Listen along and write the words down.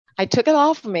I took it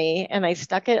off of me and I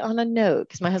stuck it on a note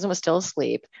because my husband was still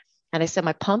asleep. And I said,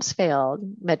 my pumps failed.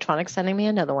 Medtronic's sending me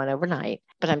another one overnight,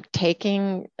 but I'm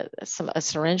taking a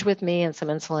syringe with me and some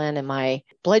insulin and my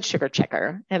blood sugar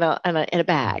checker in a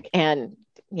bag. And,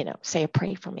 say a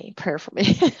prayer for me.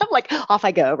 I'm like, off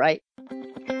I go, right?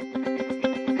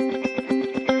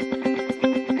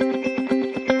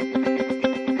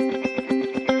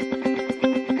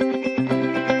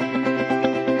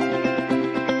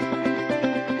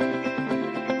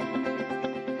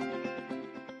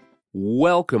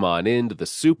 Welcome on into the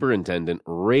Superintendent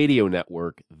Radio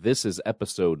Network. This is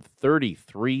episode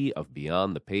 33 of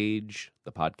Beyond the Page,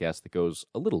 the podcast that goes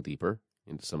a little deeper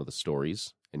into some of the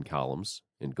stories and columns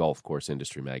in Golf Course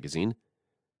Industry Magazine.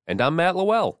 And I'm Matt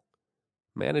Lowell,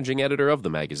 managing editor of the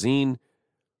magazine,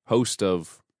 host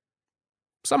of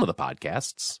some of the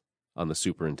podcasts on the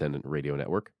Superintendent Radio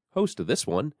Network, host of this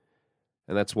one.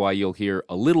 And that's why you'll hear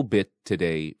a little bit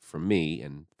today from me,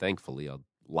 and thankfully a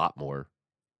lot more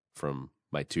from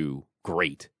my two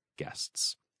great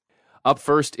guests. Up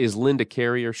first is Linda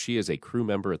Carrier. She is a crew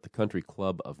member at the Country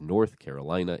Club of North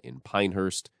Carolina in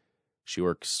Pinehurst. She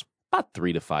works about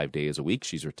 3 to 5 days a week.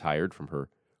 She's retired from her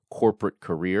corporate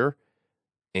career,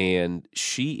 and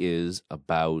she is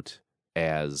about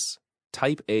as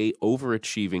type A,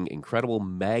 overachieving, incredible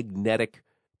magnetic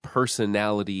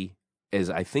personality as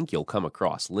I think you'll come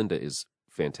across. Linda is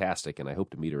fantastic, and I hope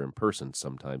to meet her in person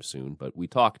sometime soon, but we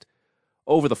talked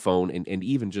over the phone, and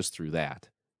even just through that,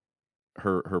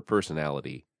 her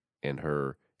personality and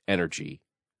her energy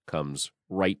comes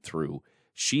right through.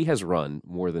 She has run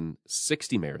more than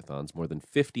 60 marathons, more than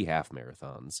 50 half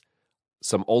marathons,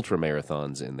 some ultra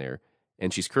marathons in there,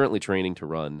 and she's currently training to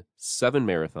run 7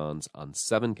 marathons on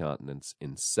 7 continents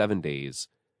in 7 days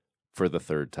for the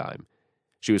third time.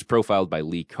 She was profiled by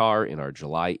Lee Carr in our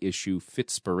July issue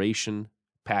Fitspiration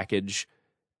package,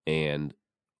 and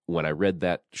when I read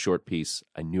that short piece,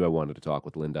 I knew I wanted to talk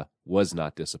with Linda. Was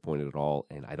not disappointed at all,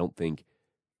 and I don't think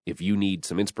if you need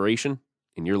some inspiration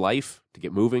in your life to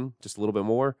get moving just a little bit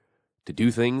more, to do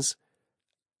things,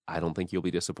 I don't think you'll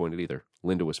be disappointed either.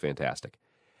 Linda was fantastic.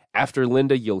 After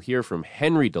Linda, you'll hear from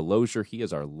Henry DeLozier. He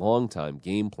is our longtime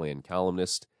game plan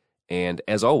columnist, and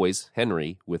as always,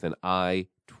 Henry with an eye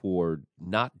toward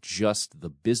not just the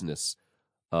business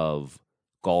of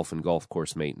golf and golf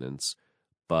course maintenance,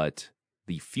 but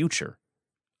the future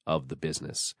of the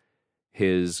business.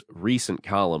 His recent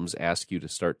columns ask you to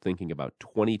start thinking about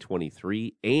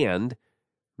 2023 and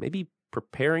maybe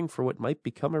preparing for what might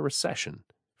become a recession.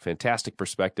 Fantastic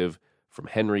perspective from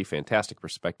Henry, fantastic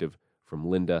perspective from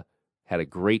Linda. Had a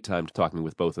great time talking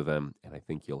with both of them, and I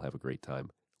think you'll have a great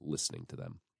time listening to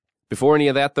them. Before any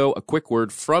of that, though, a quick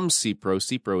word from CPRO.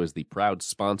 CPRO is the proud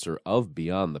sponsor of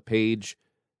Beyond the Page,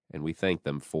 and we thank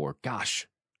them for,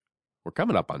 we're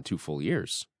coming up on 2 full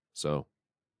years, so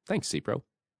thanks, CPRO.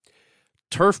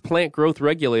 Turf plant growth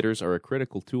regulators are a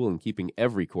critical tool in keeping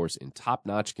every course in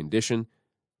top-notch condition.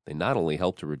 They not only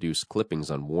help to reduce clippings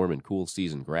on warm and cool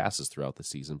season grasses throughout the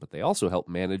season, but they also help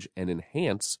manage and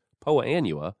enhance Poa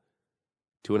annua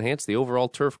to enhance the overall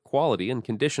turf quality and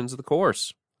conditions of the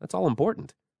course. That's all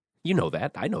important. You know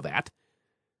that. I know that.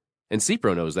 And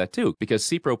CPRO knows that too, because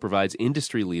CPRO provides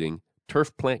industry-leading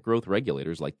turf plant growth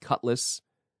regulators like Cutlass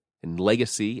and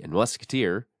Legacy and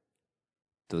Musketeer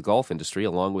to the golf industry,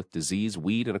 along with disease,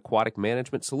 weed, and aquatic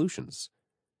management solutions.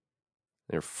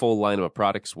 Their full line of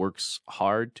products works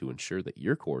hard to ensure that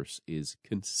your course is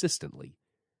consistently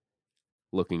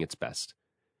looking its best.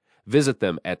 Visit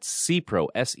them at sepro.com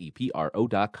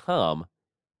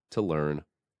to learn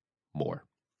more.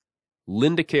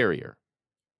 Linda Carrier,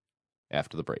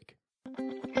 after the break.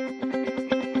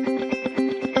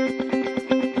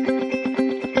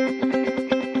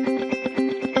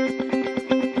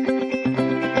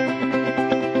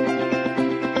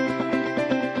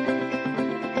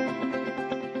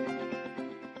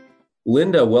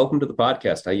 Linda, welcome to the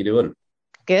podcast. How you doing?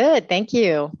 Good. Thank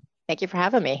you. Thank you for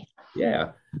having me.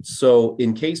 Yeah. So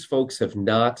in case folks have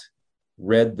not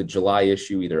read the July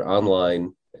issue, either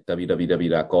online at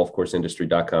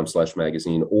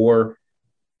www.golfcourseindustry.com/magazine or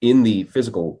in the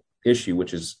physical issue,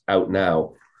 which is out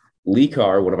now, Lee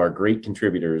Carr, one of our great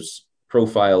contributors,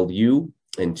 profiled you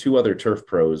and 2 other turf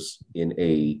pros in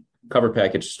a cover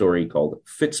package story called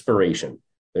Fitspiration.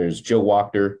 There's Joe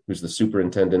Wachter, who's the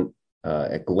superintendent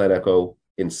at Glen Echo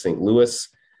in St. Louis.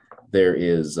 There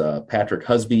is Patrick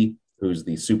Husby, who's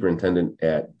the superintendent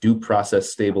at Due Process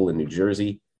Stable in New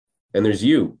Jersey. And there's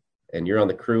you, and you're on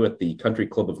the crew at the Country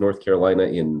Club of North Carolina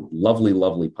in lovely,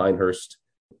 lovely Pinehurst,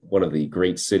 one of the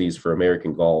great cities for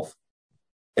American golf.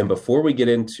 And before we get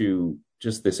into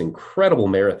just this incredible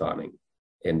marathoning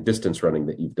and distance running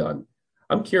that you've done.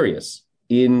 I'm curious,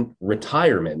 in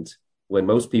retirement, when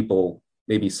most people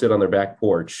maybe sit on their back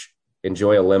porch,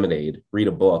 enjoy a lemonade, read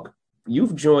a book,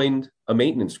 you've joined a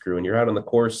maintenance crew and you're out on the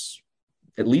course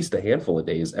at least a handful of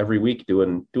days every week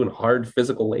doing hard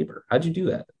physical labor. How'd you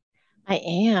do that? I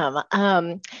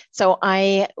am. So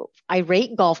I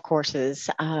rate golf courses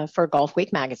for Golf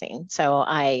Week magazine. So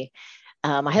my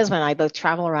husband and I both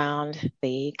travel around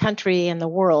the country and the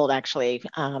world actually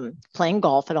playing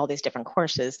golf at all these different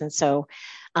courses. And so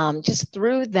just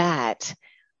through that,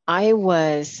 I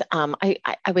would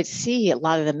see a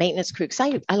lot of the maintenance crew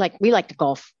because we like to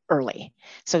golf early.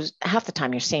 So half the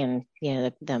time you're seeing,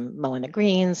 them mowing the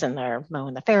greens and they're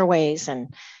mowing the fairways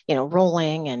and,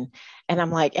 rolling and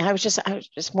I'm like, I was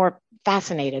just more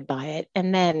fascinated by it.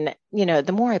 And then,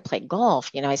 the more I played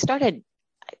golf,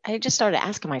 I just started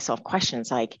asking myself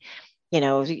questions like,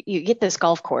 you get this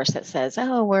golf course that says,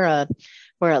 oh, we're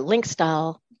a link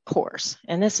style course.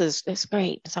 And this is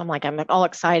great. So I'm like all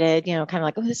excited, kind of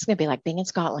like, oh, this is going to be like being in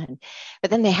Scotland. But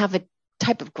then they have a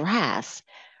type of grass,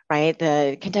 right?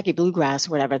 The Kentucky bluegrass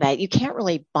or whatever that you can't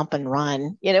really bump and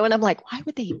run, and I'm like, why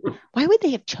would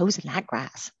they have chosen that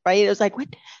grass? Right. It was like, what,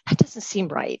 that doesn't seem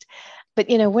right. But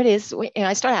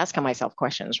I started asking myself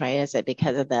questions, right? Is it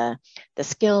because of the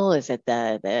skill? Is it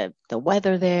the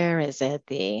weather there? Is it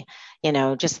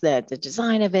just the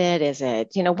design of it? Is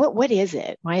it, what is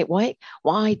it, right?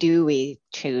 Why do we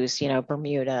choose,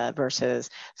 Bermuda versus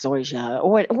Zoysia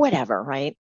or whatever,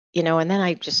 right? And then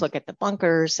I just look at the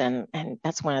bunkers and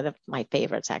that's one of my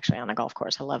favorites actually on a golf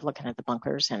course. I love looking at the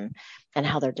bunkers and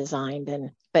how they're designed.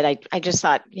 But I just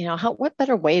thought, what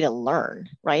better way to learn,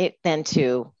 right? Than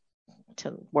to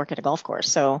work at a golf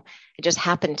course. So it just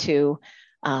happened to,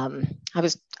 I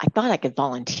thought I could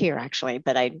volunteer actually,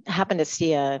 but I happened to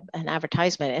see an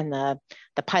advertisement in the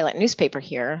pilot newspaper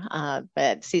here,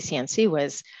 but CCNC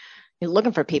was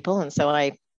looking for people. And so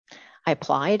I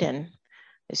applied and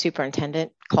the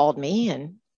superintendent called me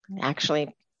and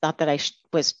actually thought that I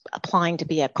was applying to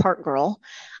be a cart girl.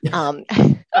 He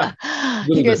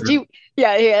goes,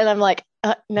 yeah. And I'm like,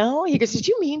 no. He goes, did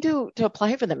you mean to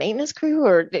apply for the maintenance crew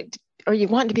or you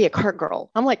want to be a cart girl?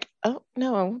 I'm like, oh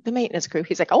no, the maintenance crew.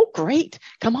 He's like, oh great,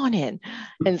 come on in.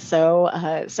 And so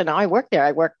now I work there.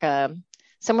 I work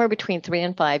somewhere between 3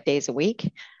 and 5 days a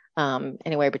week,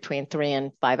 anywhere between 3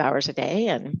 and 5 hours a day.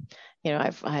 And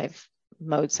I've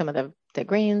mowed some of the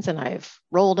greens and I've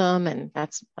rolled them, and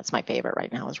that's my favorite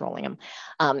right now is rolling them.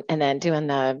 And then doing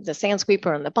the sand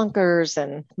sweeper and the bunkers,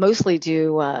 and mostly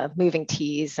do moving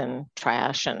tees and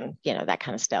trash and that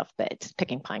kind of stuff, but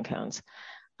picking pine cones.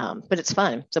 But it's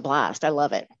fun. It's a blast. I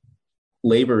love it.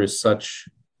 Labor is such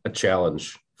a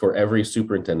challenge for every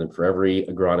superintendent, for every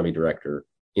agronomy director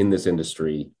in this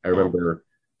industry. I remember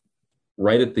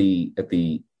right at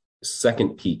the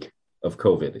second peak of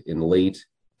COVID in late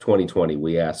 2020,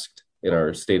 we asked in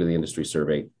our State of the Industry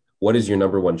survey, what is your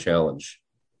number one challenge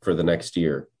for the next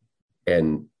year?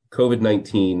 And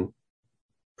COVID-19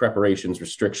 preparations,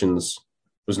 restrictions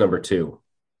was number 2.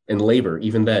 And labor,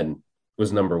 even then,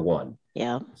 was number 1.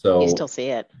 Yeah, so you still see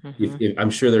it. Mm-hmm. If I'm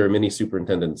sure there are many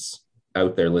superintendents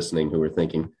out there listening who are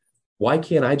thinking, why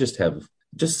can't I just have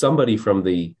just somebody from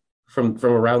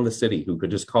around the city who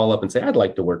could just call up and say, I'd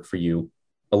like to work for you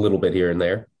a little bit here and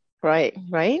there. Right.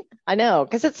 I know,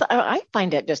 because I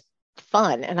find it just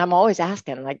fun, and I'm always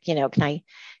asking, like, can I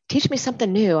teach me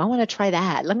something new? I want to try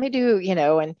that. Let me do,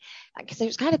 and because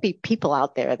there's got to be people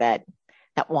out there that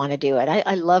want to do it.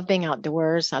 I love being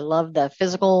outdoors. I love the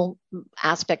physical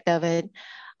aspect of it.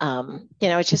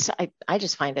 It's just I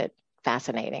just find it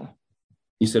fascinating.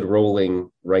 You said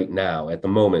rolling right now at the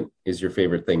moment is your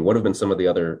favorite thing. What have been some of the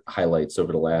other highlights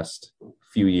over the last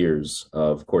few years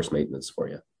of course maintenance for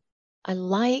you? I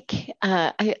like,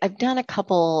 I've done a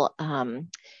couple, kind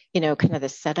of the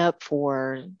setup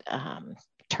for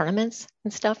tournaments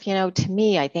and stuff. To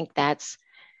me, I think that's,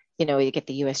 you get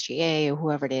the USGA or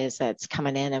whoever it is that's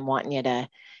coming in and wanting you to,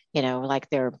 like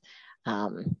they're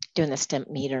doing the stimp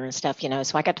meter and stuff,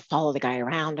 so I got to follow the guy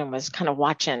around and was kind of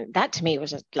watching. That to me was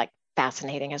just like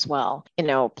fascinating as well,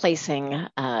 placing,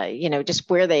 just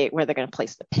where they're going to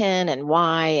place the pin and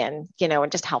why, and,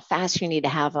 and just how fast you need to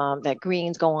have the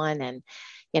greens going. And,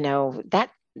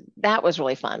 that was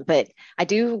really fun. But I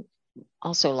do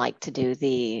also like to do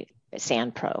the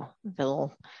Sand Pro,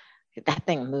 that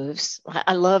thing moves.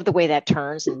 I love the way that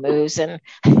turns and moves and,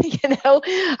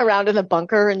 around in the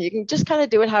bunker, and you can just kind of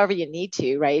do it however you need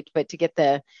to, right? But to get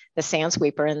the sand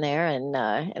sweeper in there and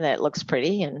it looks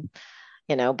pretty and,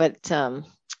 but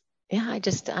yeah, I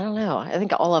don't know. I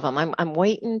think all of them. I'm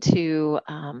waiting to.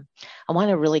 I want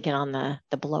to really get on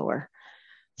the blower.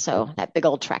 So that big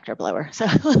old tractor blower. So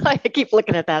I keep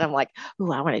looking at that. I'm like,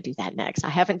 ooh, I want to do that next. I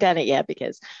haven't done it yet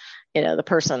because, the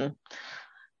person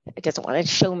doesn't want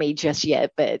to show me just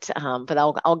yet, but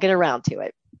I'll get around to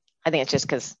it. I think it's just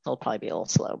because it'll probably be a little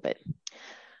slow, but.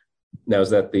 Now,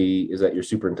 is that your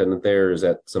superintendent there, or is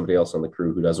that somebody else on the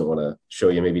crew who doesn't want to show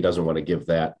you, maybe doesn't want to give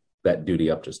that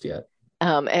duty up just yet?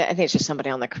 I think it's just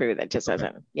somebody on the crew that just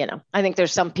doesn't, I think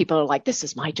there's some people who are like, this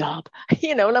is my job,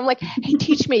 and I'm like, hey,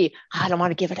 teach me. I don't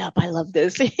want to give it up. I love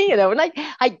this, and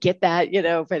I get that,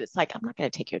 but it's like, I'm not going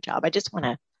to take your job. I just want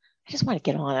to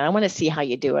get on it. I want to see how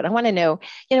you do it. I want to know,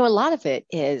 a lot of it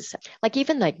is like,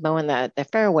 even like mowing the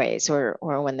fairways or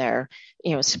when they're,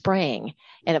 spraying.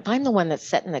 And if I'm the one that's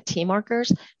setting the tee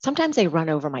markers, sometimes they run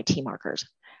over my tee markers.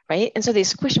 Right. And so they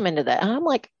squish them into that. And I'm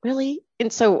like, really?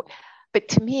 And so, but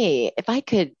to me, if I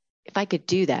could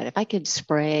do that, if I could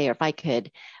spray or if I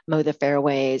could mow the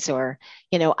fairways or,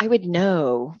 I would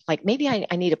know, like, maybe I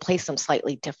need to place them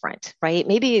slightly different, right?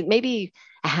 Maybe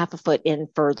a half a foot in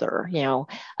further,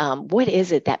 what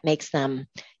is it that makes them,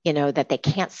 that they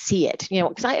can't see it,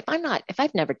 because if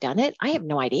I've never done it, I have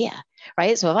no idea.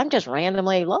 Right. So if I'm just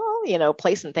randomly,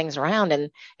 placing things around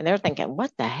and they're thinking,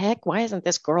 what the heck, why isn't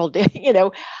this girl doing,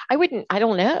 I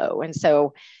don't know. And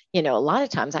so, a lot of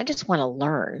times I just want to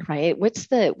learn, right? What's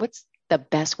the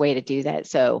best way to do that?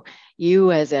 So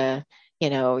you as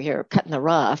you're cutting the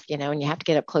rough, and you have to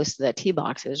get up close to the tee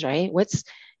boxes, right? What's,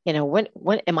 when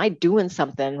am I doing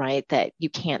something right that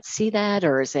you can't see that?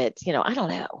 Or is it, I don't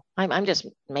know. I'm just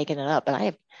making it up,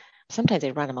 but sometimes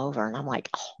they run them over and I'm like,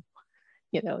 oh,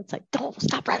 it's like, don't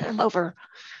stop running them over.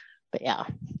 But yeah,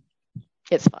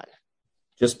 it's fun.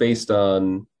 Just based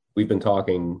on, we've been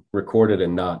talking recorded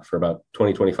and not for about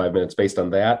 20, 25 minutes based on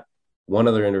that, one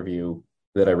other interview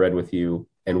that I read with you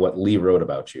and what Lee wrote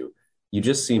about you. You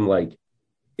just seem like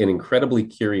an incredibly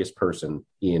curious person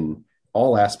in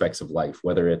all aspects of life,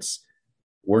 whether it's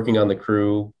working on the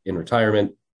crew, in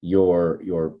retirement,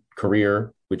 your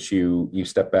career, which you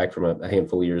stepped back from a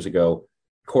handful of years ago,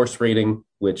 course rating,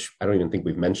 which I don't even think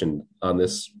we've mentioned on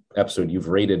this episode. You've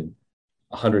rated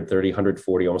 130,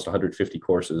 140, almost 150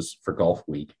 courses for Golf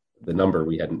Week, the number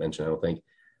we hadn't mentioned, I don't think,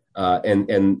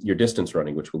 and your distance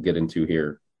running, which we'll get into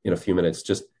here in a few minutes.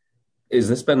 Just, has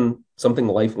this been something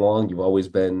lifelong? You've always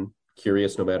been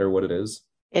curious no matter what it is?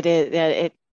 It is.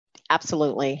 It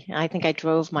absolutely. I think I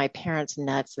drove my parents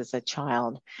nuts as a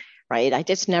child, right? I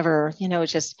just never,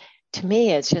 it's just, to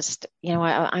me, it's just,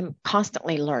 I'm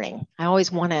constantly learning. I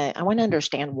want to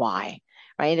understand why,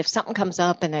 right? If something comes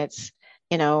up and it's,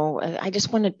 I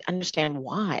just want to understand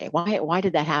why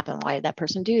did that happen? Why did that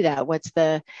person do that? What's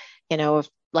the, if,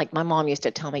 like my mom used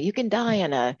to tell me, you can die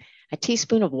in a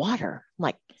teaspoon of water. I'm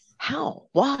like, how,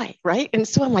 why? Right. And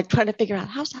so I'm like trying to figure out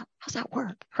how's that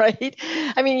work? Right.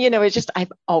 I mean, it's just,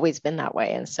 I've always been that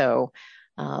way. And so,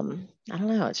 I don't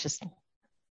know. It's just,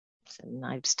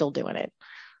 I'm still doing it.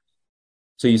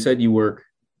 So you said you work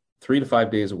 3 to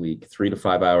 5 days a week, 3 to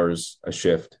 5 hours a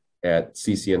shift at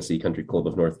CCNC Country Club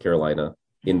of North Carolina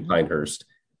in Pinehurst.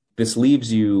 This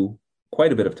leaves you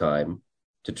quite a bit of time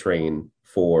to train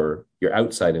for your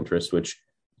outside interest, which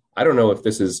I don't know if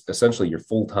this is essentially your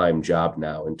full-time job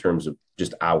now in terms of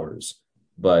just hours,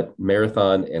 but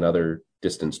marathon and other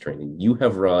distance training. You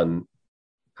have run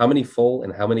how many full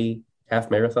and how many half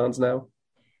marathons now?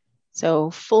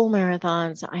 So full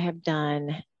marathons, I have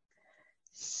done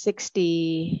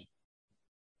 68.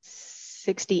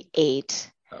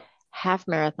 Oh. Half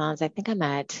marathons, I think I'm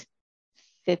at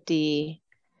 50,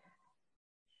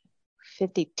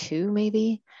 52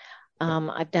 maybe.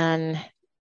 I've done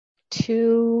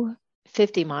 2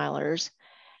 50-milers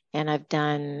and I've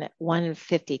done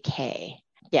 150K.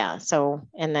 Yeah. So,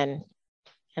 and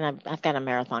I've got a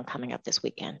marathon coming up this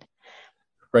weekend.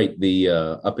 Right. The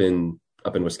up in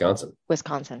Wisconsin.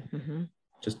 Mm-hmm.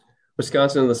 Just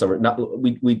Wisconsin in the summer. Not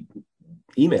we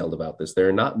emailed about this. There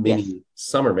are not many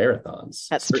summer marathons.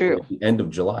 That's Certainly true. At the end of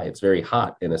July, it's very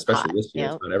hot, and especially this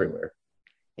year, It's not everywhere.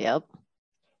 Yep.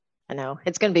 I know.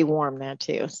 It's going to be warm now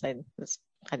too. So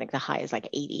I think the high is like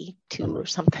 82 or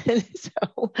something.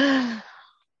 So,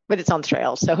 but it's on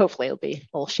trails, so hopefully it'll be a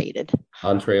little shaded.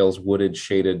 On trails, wooded,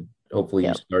 shaded. Hopefully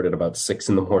you start at about 6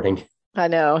 a.m. I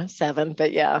know, 7,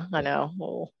 but yeah, I know.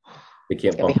 Well, they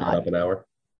can't bump that up an hour.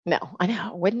 No, I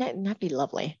know. Wouldn't that be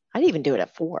lovely? I'd even do it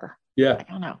at 4. Yeah. I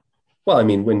don't know. Well, I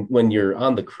mean, when you're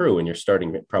on the crew and you're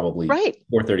starting at probably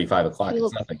 4:30, 5 o'clock,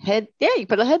 it's nothing. You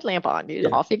put a headlamp on,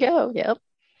 off you go. Yep.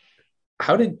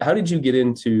 How did you get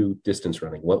into distance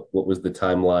running? What was the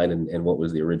timeline and what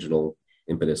was the original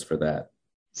impetus for that?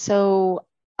 So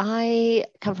I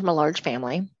come from a large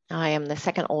family. I am the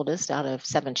second oldest out of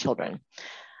 7 children,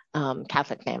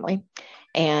 Catholic family.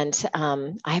 And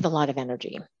I have a lot of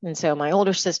energy. And so my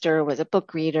older sister was a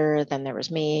book reader. Then there was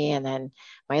me. And then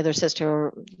my other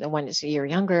sister, the one that's a year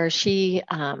younger, she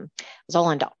was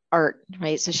all into art,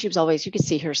 right? So she was always, you could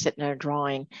see her sitting there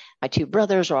drawing. My two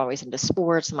brothers were always into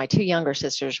sports. And my two younger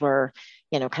sisters were,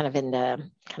 kind of into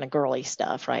kind of girly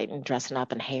stuff, right? And dressing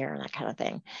up and hair and that kind of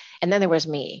thing. And then there was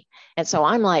me. And so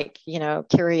I'm like,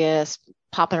 curious,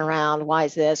 popping around. Why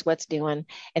is this? What's doing?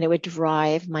 And it would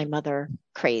drive my mother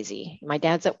crazy. My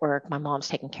dad's at work. My mom's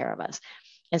taking care of us.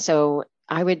 And so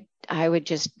I would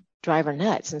just drive her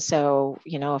nuts. And so,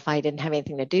 if I didn't have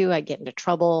anything to do, I'd get into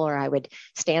trouble, or I would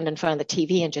stand in front of the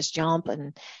TV and just jump.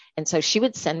 And so she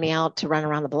would send me out to run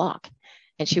around the block.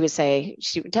 And she would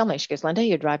tell me, she goes, Linda,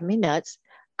 you're driving me nuts.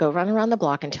 Go run around the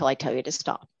block until I tell you to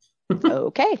stop.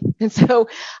 Okay. And so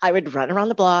I would run around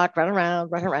the block, run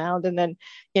around. And then,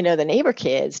 the neighbor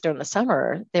kids during the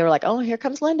summer, they were like, oh, here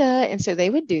comes Linda. And so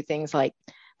they would do things like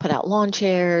put out lawn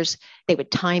chairs. They would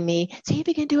time me, see if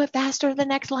you can do it faster the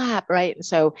next lap. Right. And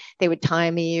so they would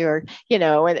time me, or,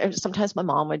 and sometimes my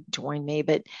mom would join me,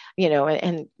 but,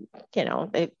 it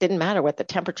didn't matter what the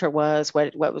temperature was,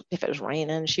 what if it was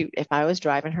raining, if I was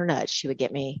driving her nuts, she would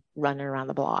get me running around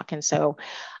the block. And so,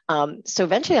 so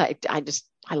eventually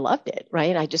I loved it,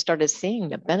 right? I just started seeing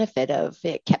the benefit of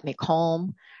it. Kept me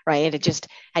calm, right?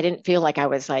 I didn't feel like I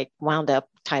was like wound up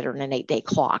tighter than an 8-day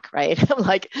clock, right? I'm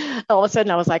like, all of a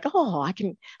sudden I was like, oh, I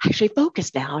can actually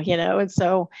focus now, and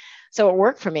so it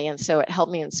worked for me. And so it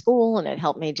helped me in school, and it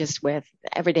helped me just with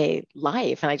everyday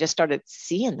life. And I just started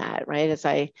seeing that, right? As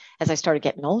I started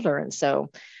getting older. And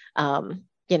so, when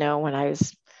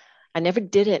I never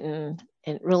did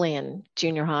it really in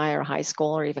junior high or high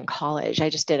school or even college.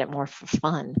 I just did it more for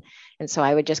fun. And so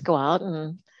I would just go out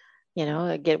and,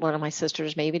 get one of my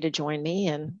sisters maybe to join me,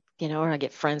 and, or I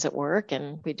get friends at work,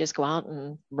 and we'd just go out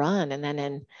and run. And then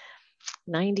in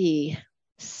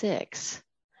 96,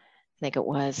 I think it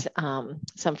was,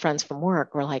 some friends from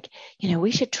work were like,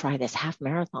 we should try this half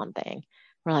marathon thing.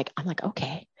 I'm like,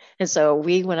 okay. And so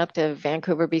we went up to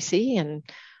Vancouver, BC, and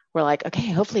we're like,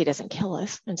 okay, hopefully it doesn't kill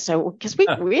us. And so, because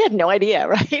we had no idea,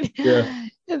 right? Yeah.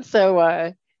 And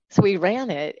so we ran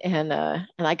it, and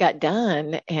I got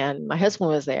done, and my husband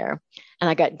was there, and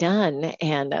I got done,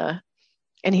 and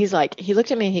he's like, he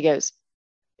looked at me and he goes,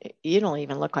 you don't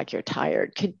even look like you're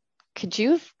tired. Could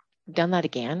you have done that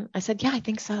again? I said, yeah, I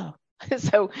think so.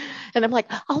 So, and I'm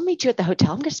like, I'll meet you at the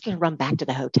hotel. I'm just going to run back to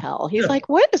the hotel. He's like,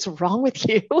 what is wrong with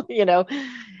you?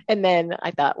 And then I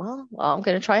thought, well, I'm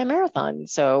going to try a marathon.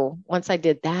 So once I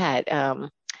did that, I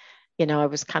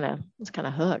was kind of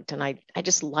hooked, and I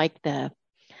just I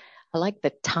like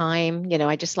the time,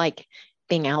 I just like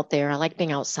being out there. I like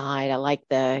being outside. I like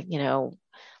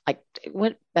like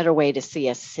what better way to see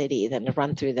a city than to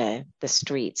run through the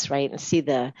streets, right? And see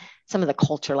some of the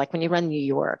culture. Like when you run New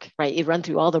York, right? You run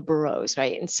through all the boroughs,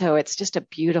 right? And so it's just a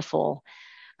beautiful,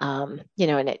 and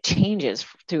it changes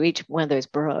through each one of those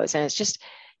boroughs. And it's just,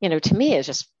 to me, it's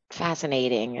just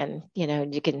fascinating. And,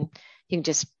 you can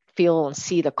just feel and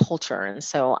see the culture. And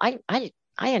so I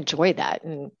enjoy that.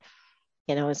 And,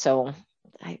 so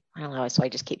I don't know. So I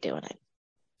just keep doing it.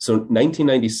 So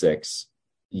 1996,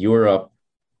 you're up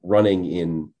running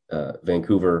in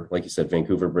Vancouver, like you said,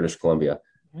 Vancouver, British Columbia.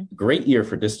 Mm-hmm. Great year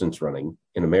for distance running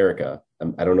in America.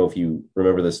 I don't know if you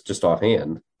remember this just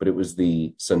offhand, but it was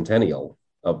the centennial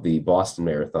of the Boston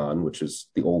Marathon, which is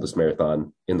the oldest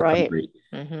marathon in the country.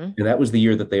 Mm-hmm. And that was the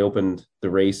year that they opened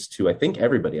the race to, I think,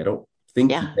 everybody. I don't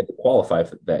think you had to qualify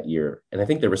for that year. And I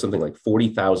think there was something like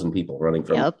 40,000 people running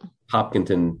from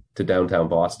Hopkinton to downtown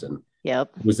Boston.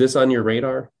 Yep. Was this on your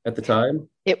radar at the time?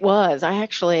 It was.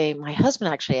 My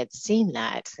husband actually had seen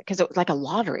that because it was like a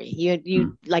lottery.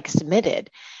 You like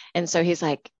submitted. And so he's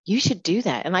like, you should do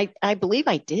that. And I believe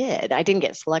I did. I didn't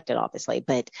get selected, obviously,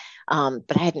 but I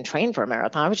hadn't trained for a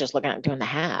marathon. I was just looking at doing the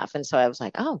half. And so I was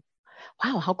like, oh,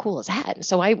 wow, how cool is that? And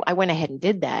so I went ahead and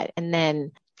did that. And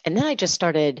then I just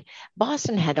started.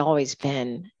 Boston had always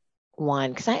been one,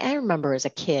 because I remember as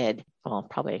a kid, well,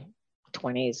 probably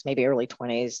 20s, maybe early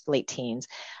 20s, late teens,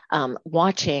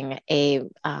 watching it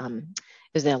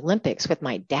was the Olympics with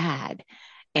my dad,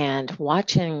 and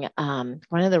watching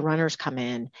one of the runners come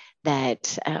in,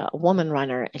 that a woman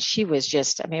runner, and she was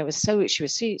just, she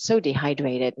was so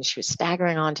dehydrated, and she was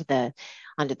staggering onto the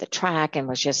track, and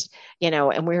was just,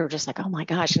 and we were just like, oh my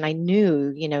gosh. And I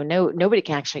knew, nobody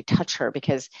can actually touch her,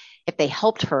 because if they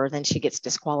helped her, then she gets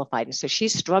disqualified. And so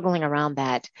she's struggling around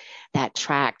that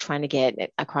track, trying to get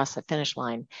it across the finish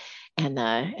line. And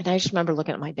I just remember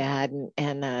looking at my dad,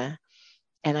 and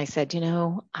I said,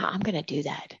 I'm going to do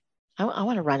that. I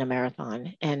want to run a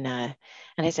marathon. And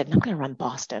I said, I'm going to run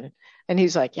Boston. And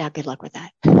he's like, yeah, good luck with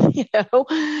that.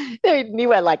 They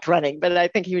knew I liked running, but I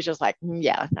think he was just like,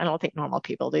 yeah, I don't think normal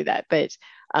people do that. But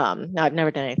no, I've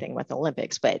never done anything with the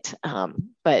Olympics, but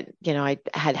I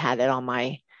had it on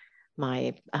my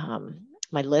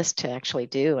my list to actually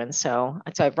do. And so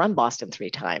I've run Boston 3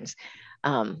 times.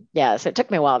 So it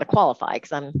took me a while to qualify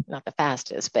because I'm not the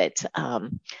fastest, but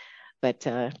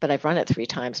I've run it 3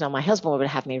 times. Now my husband would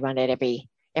have me run it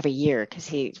every year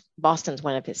because Boston's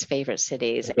one of his favorite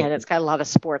cities and it's got a lot of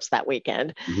sports that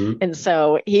weekend. Mm-hmm. And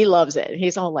so he loves it.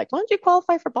 He's all like, why don't you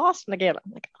qualify for Boston again?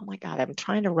 I'm like, oh my God, I'm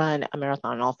trying to run a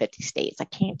marathon in all 50 states. I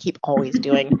can't keep always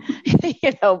doing,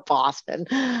 Boston.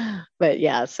 But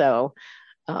yeah, so,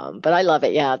 but I love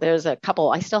it. Yeah, there's a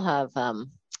couple, I still have,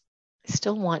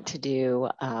 still want to do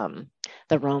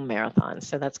the Rome Marathon.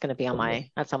 So that's going to be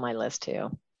that's on my list too.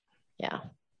 Yeah.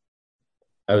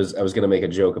 I was going to make a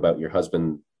joke about your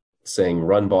husband saying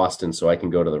run Boston so I can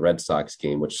go to the Red Sox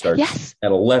game, which starts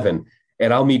at 11,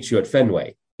 and I'll meet you at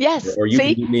Fenway. Yes. Or you can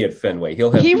meet me at Fenway.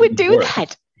 He would do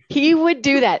that. He would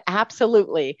do that.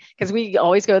 Absolutely. Because we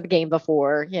always go to the game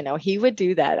before, he would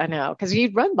do that. I know. Because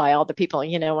you'd run by all the people,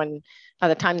 when by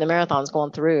the time the marathon's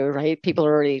going through, right? People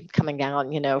are already coming down,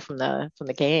 from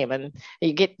the game. And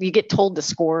you get told the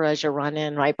score as you're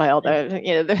running, right? By all the,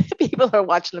 the people who are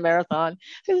watching the marathon.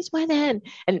 Who's winning?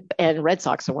 And Red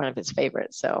Sox are one of his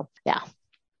favorites. So yeah.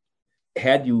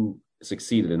 Had you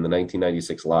succeeded in the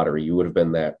 1996 lottery, you would have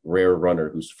been that rare runner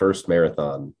whose first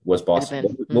marathon was Boston.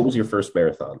 What was your first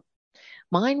marathon?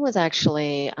 Mine was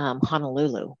actually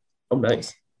Honolulu. Oh,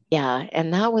 nice. Yeah.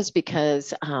 And that was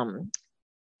because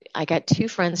I got 2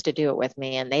 friends to do it with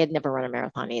me and they had never run a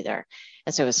marathon either.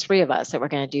 And so it was 3 of us that were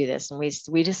going to do this. And we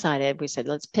said,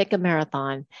 let's pick a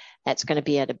marathon that's going to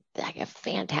be at a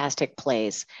fantastic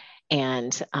place.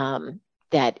 And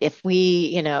that if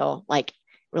we,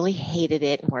 really hated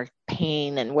it and were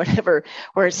pain and whatever,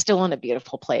 we're still in a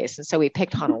beautiful place. And so we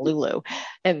picked Honolulu.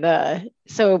 And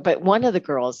but one of the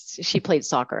girls, she played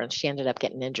soccer and she ended up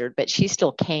getting injured, but she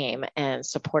still came and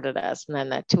supported us. And then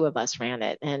the 2 of us ran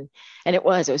it. And it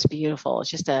was beautiful. It's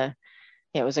just it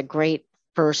was a great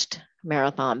first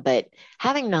marathon, but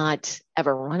having not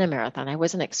ever run a marathon, I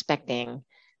wasn't expecting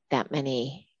that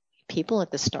many people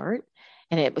at the start.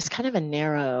 And it was kind of a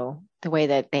narrow, the way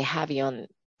that they have you on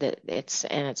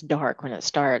it's dark when it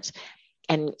starts.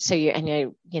 And so you're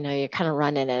kind of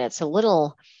running and it's a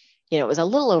little, it was a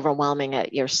little overwhelming.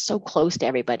 You're so close to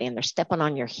everybody and they're stepping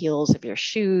on your heels of your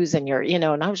shoes and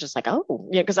and I was just like,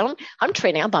 because I'm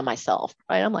training out by myself,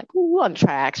 right? I'm like, on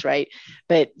tracks, right?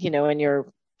 But, and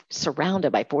you're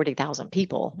surrounded by 40,000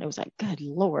 people. It was like, good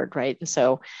Lord, right? And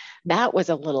so that was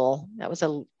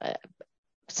something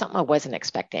I wasn't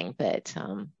expecting, but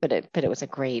it was a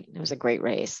great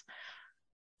race.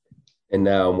 And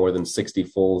now more than 60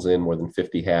 fulls in, more than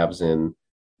 50 halves in.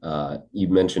 You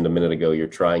mentioned a minute ago you're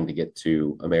trying to get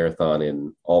to a marathon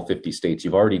in all 50 states.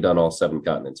 You've already done all 7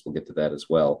 continents. We'll get to that as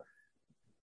well.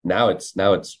 Now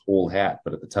it's old hat,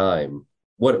 but at the time,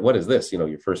 what is this?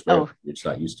 Your first marathon, you're just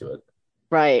not used to it.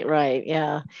 Right.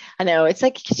 Yeah, I know. It's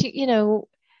like,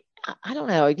 I don't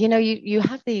know. You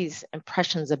have these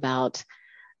impressions about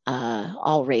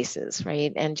all races,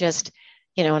 right? And just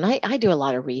and I do a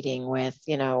lot of reading with,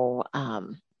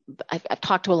 I've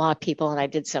talked to a lot of people and I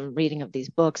did some reading of these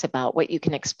books about what you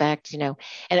can expect, and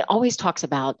it always talks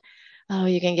about,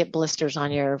 you can get blisters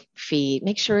on your feet.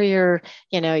 Make sure your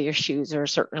shoes are a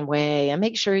certain way and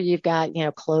make sure you've got,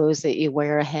 clothes that you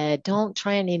wear ahead. Don't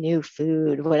try any new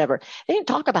food, whatever. They didn't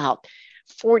talk about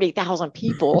 40,000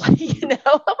 people,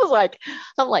 I'm like,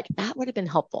 that would have been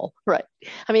helpful. Right.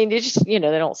 I mean, they just, they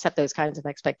don't set those kinds of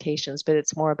expectations, but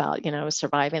it's more about,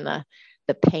 surviving the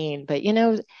pain. But,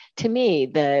 to me,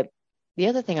 the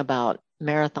other thing about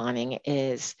marathoning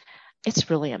is it's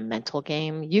really a mental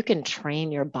game. You can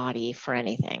train your body for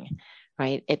anything,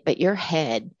 right? But your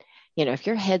head, if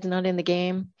your head's not in the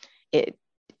game,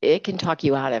 it can talk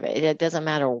you out of it. It doesn't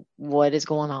matter what is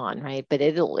going on, right? But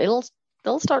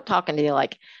they'll start talking to you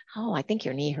like, oh, I think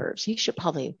your knee hurts. You should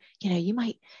probably,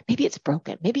 maybe it's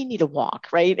broken. Maybe you need to walk,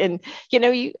 right? And,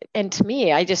 and to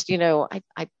me, I just,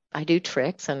 I do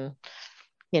tricks and,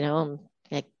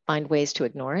 I find ways to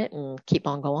ignore it and keep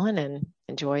on going and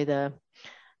enjoy the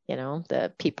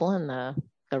people and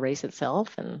the race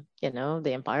itself and,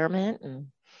 the environment. And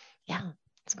yeah,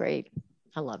 it's great.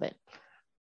 I love it.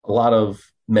 A lot of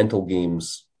mental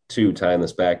games too, tying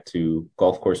this back to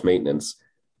golf course maintenance.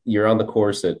 You're on the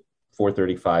course at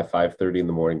 4:35, 5:30 in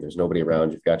the morning. There's nobody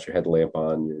around. You've got your headlamp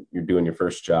on. You're doing your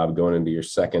first job, going into your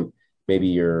second. Maybe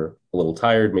you're a little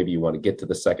tired. Maybe you want to get to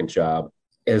the second job.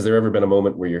 Has there ever been a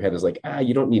moment where your head is like,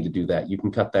 you don't need to do that. You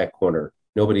can cut that corner.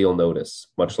 Nobody will notice,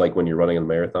 much like when you're running a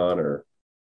marathon or,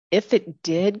 If it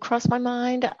did cross my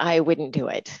mind, I wouldn't do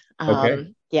it.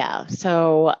 okay. Yeah.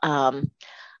 So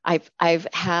I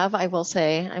will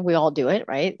say, and we all do it,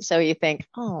 right? So you think,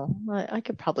 oh, I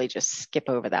could probably just skip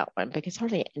over that one because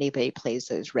hardly anybody plays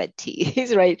those red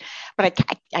tees, right? But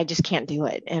I just can't do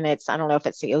it. And I don't know if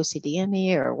it's the OCD in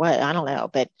me or what, I don't know,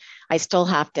 but I still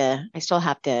have to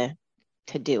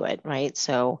do it, right?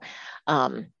 So,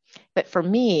 um, but for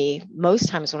me, most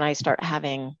times when I start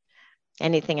having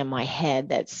anything in my head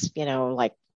that's,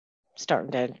 like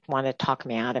starting to want to talk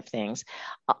me out of things,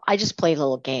 I just play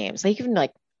little games. Like even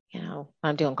like,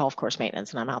 I'm doing golf course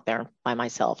maintenance and I'm out there by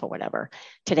myself or whatever.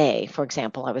 Today, for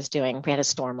example, we had a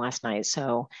storm last night.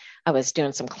 So I was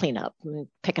doing some cleanup,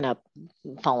 picking up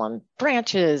fallen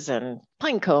branches and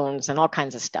pine cones and all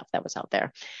kinds of stuff that was out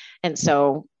there. And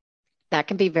so that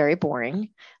can be very boring,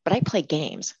 but I play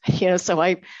games, so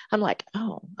I'm like,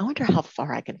 oh, I wonder how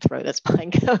far I can throw this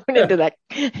pine cone into that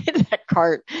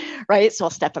cart, right? So I'll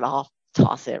step it off,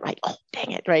 toss it, right? Oh,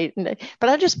 dang it, right? But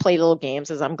I just play little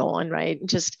games as I'm going, right? And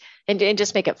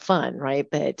just make it fun, right?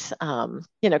 But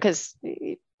because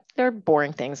there are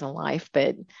boring things in life,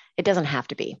 but it doesn't have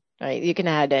to be, right? You can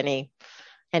add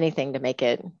anything to make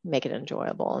it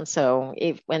enjoyable. And so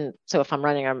if I'm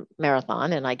running a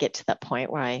marathon and I get to that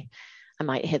point where I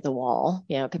might hit the wall,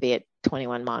 it could be at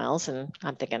 21 miles. And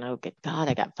I'm thinking, oh, good God,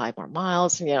 I got 5 more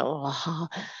miles,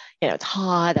 it's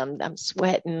hot. I'm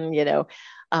sweating, then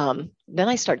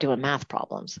I start doing math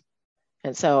problems.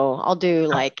 And so I'll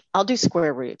do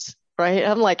square roots, right?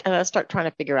 I'm like, and I start trying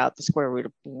to figure out the square root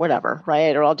of whatever,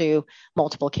 right? Or I'll do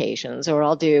multiplications or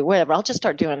I'll do whatever. I'll just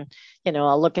start doing,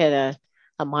 I'll look at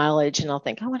a mileage and I'll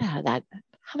think, I wonder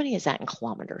how many is that in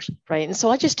kilometers, right? And so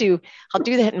I'll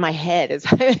do that in my head as,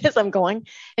 as I'm going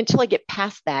until I get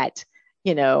past that,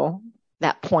 you know,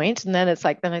 that point. And then it's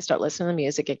like, then I start listening to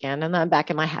music again and then I'm back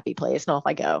in my happy place and off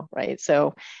I go, right?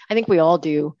 So I think we all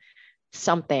do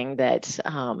something that,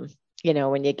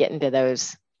 when you get into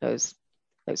those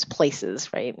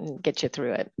places, right, and get you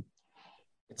through it.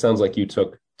 It sounds like you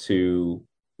took to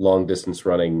long distance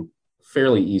running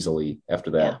fairly easily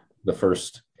after Yeah. that, the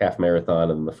first half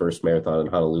marathon and the first marathon in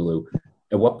Honolulu.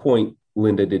 At what point,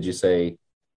 Linda, did you say,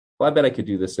 well, I bet I could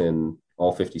do this in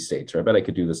all 50 states, or I bet I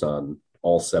could do this on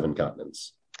all 7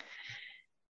 continents?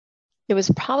 It was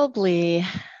probably,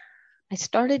 I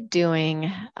started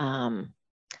doing, so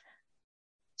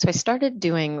I started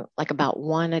doing like about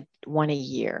one a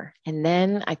year. And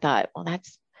then I thought, well, that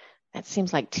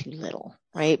seems like too little,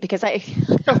 right? Because I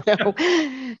don't know.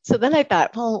 So then I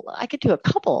thought, well, I could do a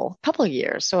couple of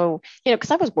years. So, because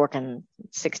I was working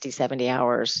 60, 70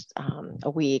 hours a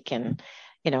week and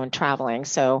traveling.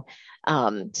 So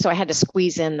I had to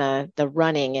squeeze in the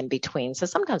running in between. So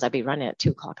sometimes I'd be running at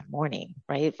 2 o'clock in the morning,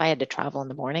 right? If I had to travel in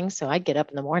the morning. So I'd get up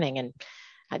in the morning and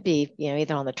I'd be,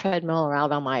 either on the treadmill or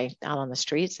out on the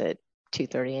streets at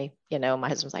 2:30. My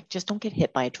husband's like, just don't get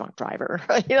hit by a drunk driver.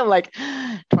 Like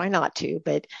try not to,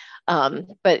 but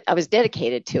I was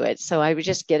dedicated to it. So I would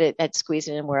just get it at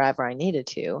squeezing in wherever I needed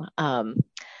to.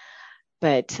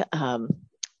 But to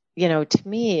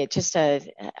me, it just, I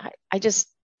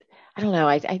don't know.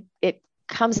 It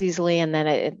comes easily. And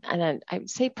then I would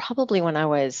say probably when I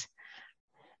was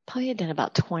probably had done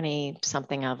about 20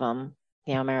 something of them,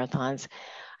 marathons,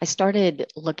 I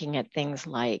started looking at things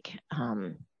like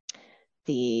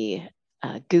the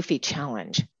Goofy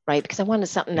challenge, right? Because I wanted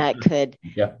something that could,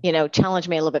 Yeah. challenge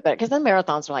me a little bit better. Because then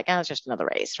marathons are like, it's just another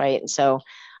race, right? And so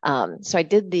I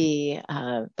did the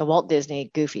Walt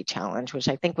Disney Goofy challenge, which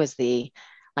I think was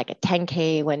like a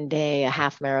 10K one day, a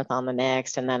half marathon the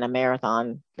next, and then a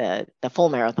marathon, the full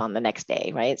marathon the next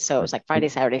day, right? So it was like Friday,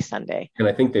 Saturday, Sunday. And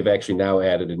I think they've actually now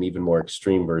added an even more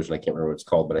extreme version. I can't remember what it's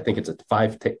called, but I think it's a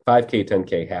 5K,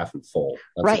 10K, half and full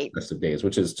on Right. successive days,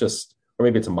 which is just, or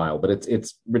maybe it's a mile, but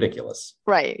it's ridiculous.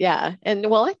 Right. Yeah. And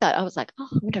well, I was like, oh,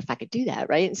 I wonder if I could do that.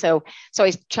 Right. And so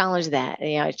I challenged that.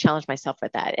 I challenged myself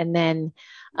with that. And then,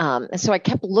 and so I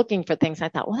kept looking for things. I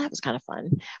thought, well, that was kind of fun.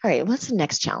 All right. What's the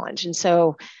next challenge? And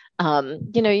so,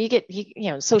 you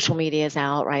get, social media is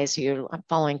out, right? So I'm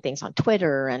following things on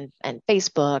Twitter and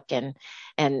Facebook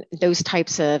and those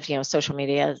types of, social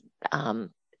media, and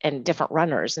different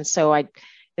runners. And so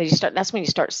that's when you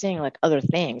start seeing like other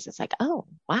things. It's like, oh,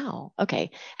 wow. Okay.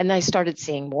 And then I started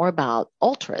seeing more about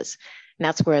ultras. And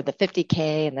that's where the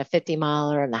 50K and the 50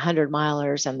 miler and the 100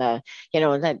 milers and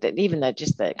and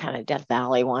just the kind of Death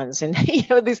Valley ones and,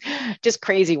 these just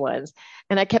crazy ones.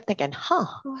 And I kept thinking,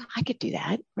 I could do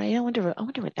that. Right. I wonder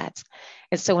what that's.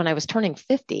 And so when I was turning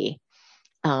 50,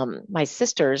 my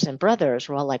sisters and brothers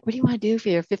were all like, what do you want to do for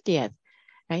your 50th?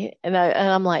 Right. And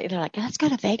I'm like, they're like, let's go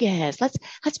to Vegas.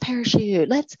 Let's parachute.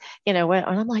 And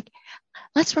I'm like,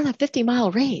 let's run a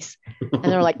 50-mile race. And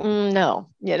they're like, no,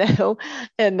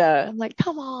 and I'm like,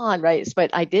 come on. Right.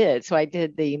 But I did. So I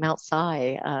did the Mount Si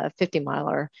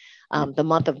 50-miler the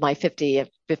month of my 50th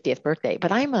birthday.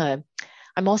 But I'm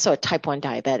also a type 1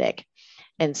 diabetic.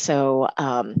 And so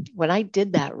when I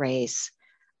did that race,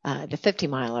 the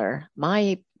 50-miler,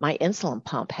 my insulin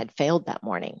pump had failed that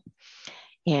morning.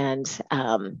 And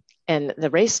the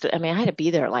race, I mean, I had to be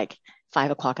there like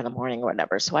 5 o'clock in the morning or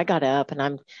whatever. So I got up and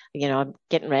I'm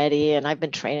getting ready, and I've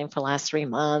been training for the last 3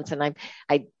 months, and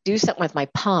I do something with my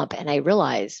pump, and I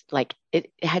realized like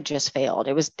it had just failed.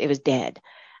 It was dead.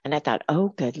 And I thought, oh,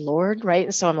 good Lord. Right.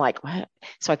 And so I'm like, what?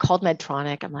 So I called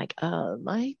Medtronic. I'm like,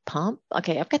 my pump.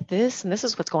 Okay, I've got this, and this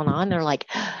is what's going on. And they're like,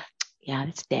 yeah,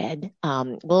 it's dead.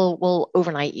 We'll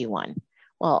overnight you one.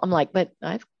 Well, I'm like, but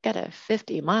I've got a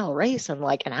 50-mile race in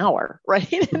like an hour,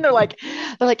 right? And they're like,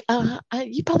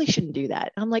 you probably shouldn't do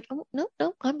that. I'm like, oh,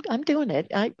 no, I'm doing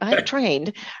it. I've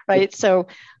trained, right? So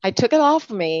I took it off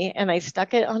of me and I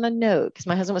stuck it on a note because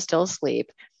my husband was still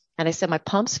asleep. And I said, my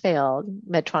pumps failed.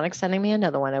 Medtronic's sending me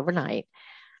another one overnight.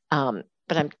 But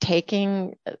I'm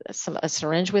taking a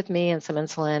syringe with me and some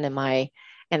insulin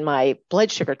and my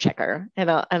blood sugar checker in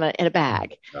a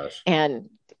bag. Gosh. And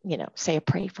say a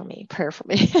prayer for me.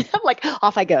 I'm like,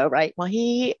 off I go, right? Well,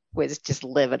 he was just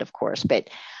livid, of course, but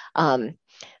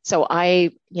so I,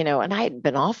 and I had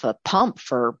been off a pump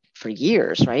for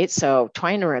years, right? So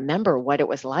trying to remember what it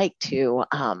was like to,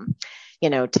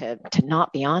 to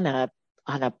not be on a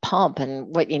pump and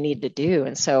what you need to do,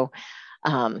 and so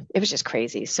it was just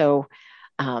crazy. So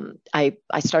I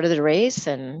started the race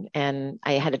and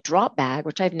I had a drop bag,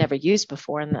 which I've never used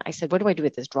before. And I said, what do I do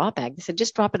with this drop bag? They said,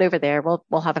 just drop it over there.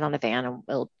 We'll have it on the van and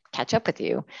we'll catch up with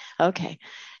you. Okay.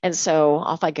 And so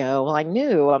off I go. Well,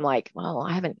 I'm like, well,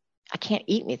 I can't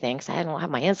eat anything because I don't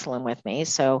have my insulin with me.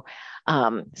 So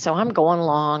I'm going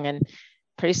along, and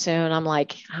pretty soon I'm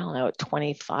like, I don't know,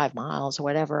 25 miles or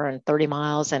whatever, and 30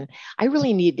 miles. And I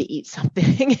really need to eat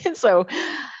something. And so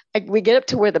we get up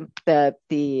to where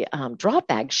the drop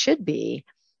bag should be.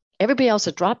 Everybody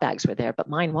else's drop bags were there, but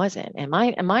mine wasn't. And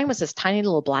mine was this tiny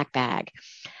little black bag.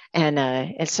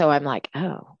 And so I'm like,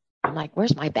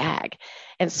 where's my bag?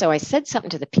 And so I said something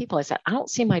to the people. I said, I don't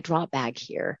see my drop bag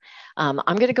here. I'm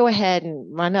going to go ahead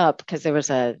and run up, because there was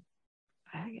it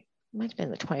might have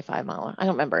been the 25 mile. I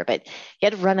don't remember, but you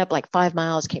had to run up like 5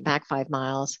 miles, came back 5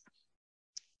 miles.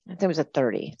 There was a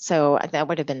 30. So that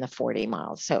would have been the 40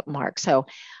 miles mark. So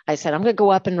I said, I'm going to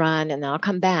go up and run, and then I'll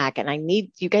come back, and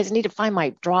you guys need to find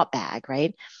my drop bag.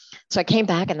 Right. So I came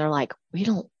back, and they're like, we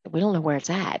don't know where it's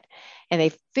at. And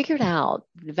they figured out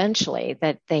eventually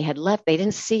that they had left. They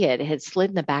didn't see it. It had slid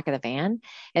in the back of the van.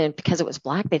 And because it was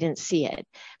black, they didn't see it.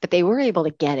 But they were able to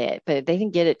get it. But they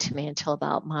didn't get it to me until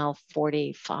about mile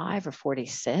 45 or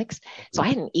 46. So I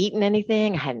hadn't eaten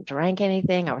anything. I hadn't drank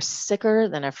anything. I was sicker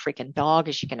than a freaking dog,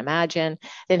 as you can imagine.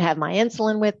 Didn't have my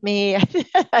insulin with me. I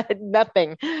had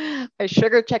nothing. My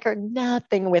sugar checker,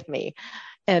 nothing with me.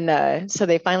 And so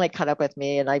they finally caught up with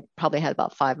me, and I probably had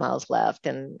about 5 miles left.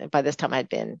 And by this time I'd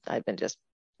been just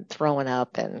throwing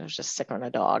up and was just sicker than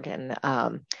a dog. And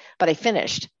but I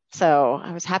finished, so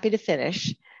I was happy to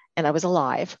finish, and I was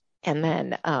alive. And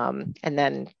then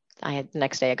the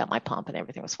next day I got my pump and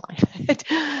everything was fine.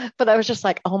 But I was just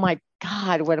like, oh my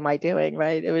God, what am I doing?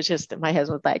 Right? It was just, my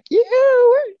husband was like,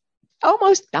 you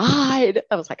almost died.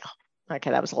 I was like, oh,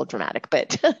 okay, that was a little dramatic,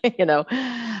 but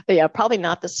but yeah, probably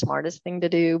not the smartest thing to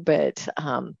do, but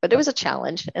it was a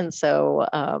challenge. And so,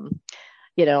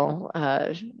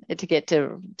 to get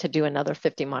to do another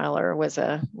 50 miler was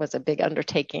a big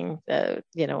undertaking.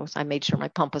 I made sure my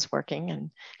pump was working and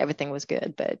everything was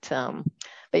good, but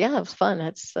yeah, it was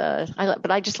fun.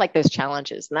 But I just like those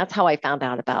challenges, and that's how I found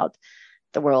out about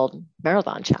the World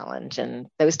Marathon Challenge and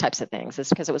those types of things. It's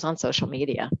because it was on social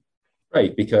media.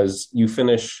 Right, because you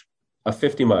finish a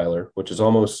 50 miler, which is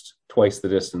almost twice the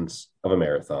distance of a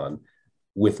marathon,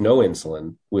 with no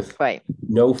insulin, with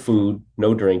no food,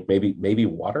 no drink, maybe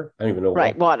water. I don't even know.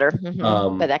 Right, water.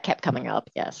 Mm-hmm. But that kept coming up.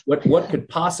 Yes. What could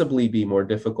possibly be more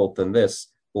difficult than this?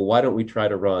 Well, why don't we try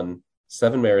to run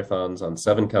 7 marathons on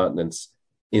 7 continents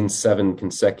in 7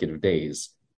 consecutive days?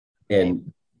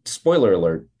 And spoiler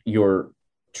alert, you're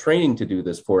training to do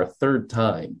this for a third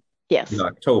time. Yes. In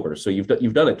October. So you've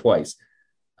done it twice.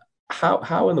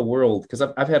 How in the world? Because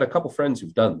I've had a couple friends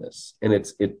who've done this, and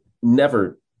it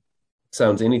never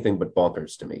sounds anything but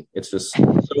bonkers to me. It's just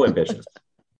so ambitious.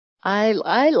 I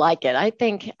like it. I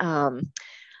think to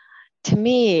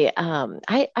me,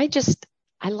 I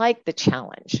I like the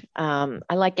challenge. I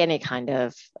like any kind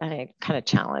of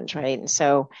challenge, right? And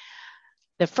so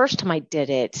the first time I did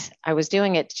it, I was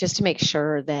doing it just to make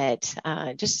sure that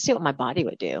just to see what my body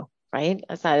would do, right?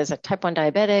 I thought as a type 1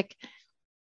 diabetic,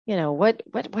 what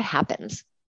happens?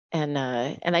 And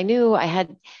I knew I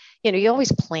had, you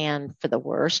always plan for the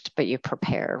worst, but you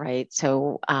prepare, right?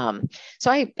 So I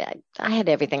had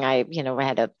everything. I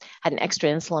had an extra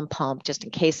insulin pump just in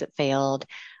case it failed,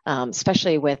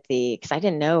 especially because I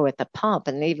didn't know at the pump,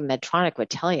 and even Medtronic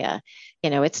would tell you,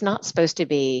 it's not supposed to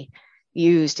be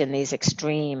used in these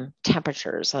extreme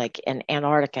temperatures, like in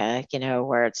Antarctica,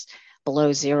 where it's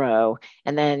below zero,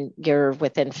 and then you're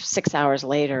within 6 hours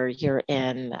later, you're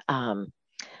in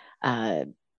uh,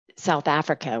 South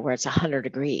Africa where it's 100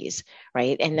 degrees,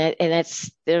 right?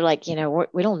 They're like,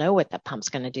 we don't know what the pump's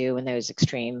going to do in those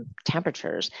extreme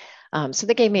temperatures. So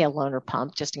they gave me a loaner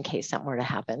pump just in case something were to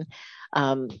happen.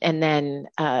 But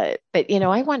I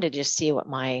wanted to just see what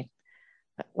my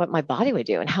body would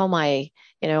do and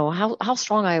how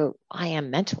strong I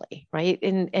am mentally, right?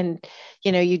 And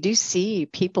you do see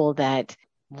people that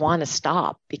want to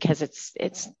stop because it's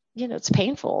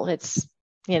painful. It's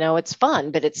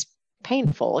fun, but it's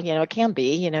painful. It can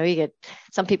be. You get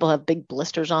some people have big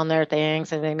blisters on their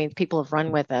things, and I mean, people have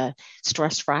run with a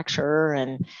stress fracture,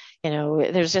 and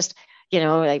there's just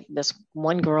like this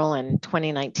one girl in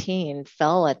 2019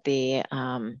 fell at the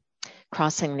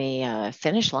crossing the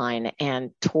finish line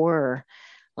and tore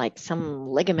like some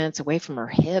ligaments away from her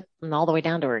hip and all the way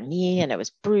down to her knee, and it was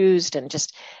bruised and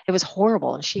just it was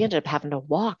horrible. And she ended up having to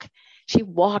walk. She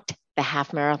walked the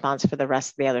half marathons for the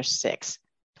rest of the other 6.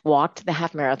 Walked the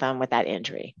half marathon with that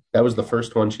injury. That was the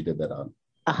first one she did that on.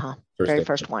 Very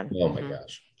first one. Oh my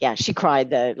gosh. Yeah, she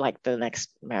cried the next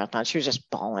marathon. She was just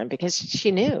bawling because she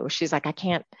knew. She's like, I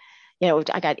can't.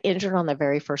 I got injured on the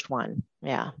very first one.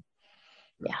 Yeah.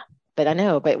 But I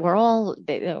know, but we're a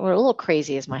little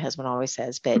crazy, as my husband always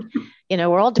says, but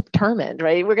we're all determined,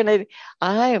 right?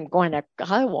 I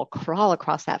will crawl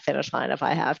across that finish line if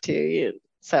I have to.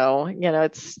 So, I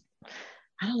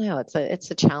don't know,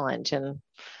 it's a challenge. And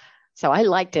so I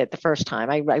liked it the first time.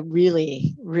 I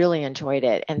really, really enjoyed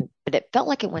it. But it felt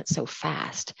like it went so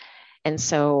fast. And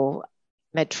so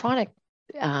Medtronic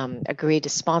agreed to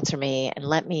sponsor me and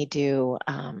let me do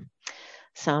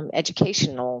some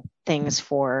educational things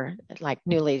for like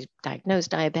newly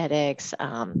diagnosed diabetics,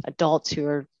 adults who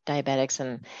are diabetics,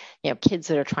 and kids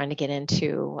that are trying to get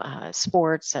into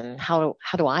sports, and how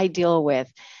do I deal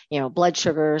with blood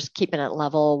sugars, keeping it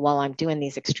level while I'm doing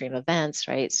these extreme events,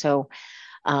 right? So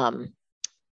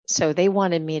they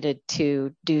wanted me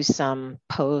to do some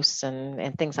posts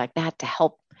and things like that to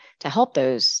help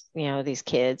those these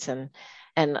kids, and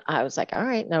I was like, all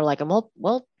right. And they're like,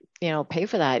 well, pay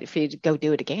for that if you go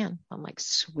do it again. I'm like,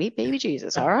 sweet baby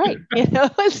Jesus. All right.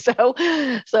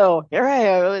 So here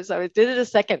I was. I did it a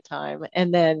second time.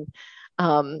 And then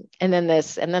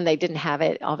they didn't have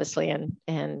it obviously in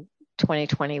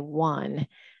 2021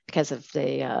 because of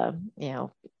the,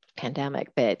 pandemic.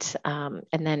 But,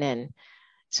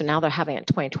 so now they're having it in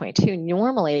 2022.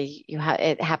 Normally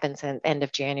it happens in end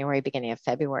of January, beginning of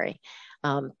February.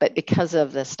 But because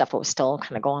of the stuff that was still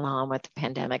kind of going on with the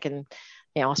pandemic, and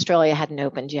Australia hadn't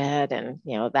opened yet, and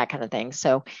that kind of thing.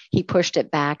 So he pushed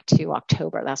it back to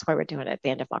October. That's why we're doing it at the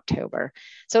end of October.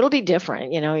 So it'll be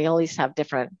different. You always have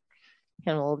different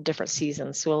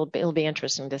seasons. So it'll be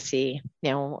interesting to see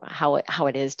how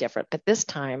it is different. But this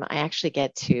time I actually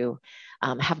get to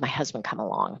have my husband come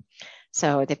along.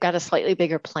 So they've got a slightly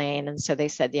bigger plane, and so they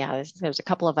said, yeah, there's a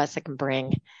couple of us that can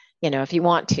bring. If you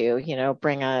want to,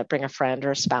 bring a friend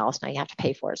or a spouse. Now you have to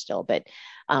pay for it still, but,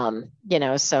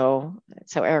 so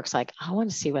Eric's like, I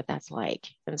want to see what that's like.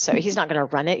 And so he's not going to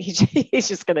run it. He's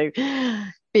just going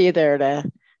to be there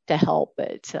to help.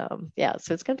 But, so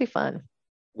it's going to be fun.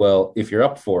 Well, if you're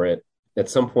up for it, at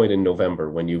some point in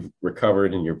November, when you've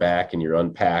recovered and you're back and you're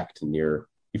unpacked and you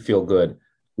feel good,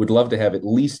 would love to have at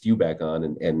least you back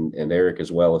on, and Eric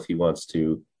as well, if he wants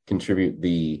to contribute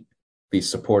the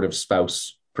supportive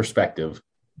spouse perspective.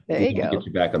 There you go. Get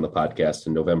you back on the podcast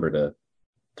in November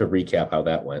to recap how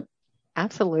that went.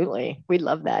 Absolutely. We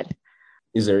love that.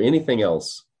 Is there anything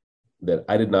else that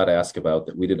I did not ask about,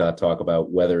 that we did not talk about,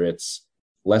 whether it's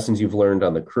lessons you've learned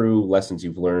on the crew, lessons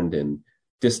you've learned in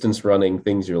distance running,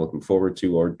 things you're looking forward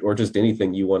to, or just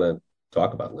anything you want to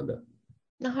talk about, Linda?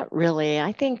 Not really.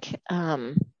 I think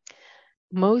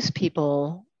most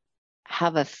people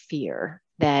have a fear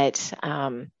that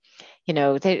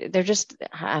they're just,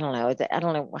 I don't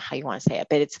know how you want to say it,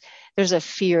 but there's a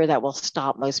fear that will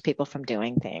stop most people from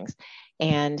doing things.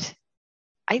 And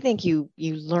I think you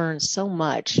learn so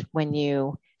much when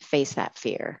you face that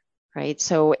fear, right?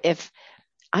 So if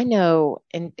I know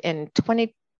in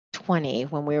 2020,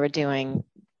 when we were doing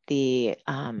the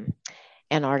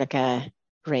Antarctica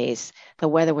race, the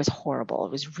weather was horrible.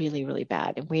 It was really, really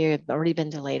bad. And we had already been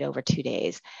delayed over 2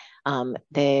 days.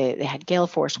 They had gale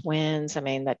force winds. I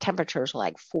mean, the temperatures were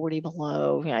like 40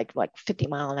 below, like 50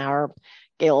 mile an hour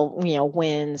gale,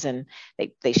 winds. And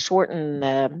they shortened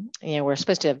we're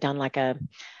supposed to have done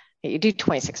you do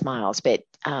 26 miles, but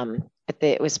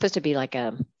it was supposed to be like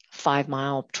a 5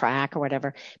 mile track or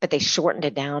whatever, but they shortened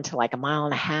it down to like a mile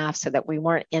and a half so that we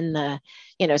weren't in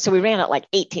so we ran it like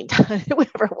 18 times,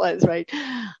 whatever it was, right?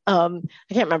 I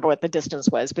can't remember what the distance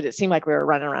was, but it seemed like we were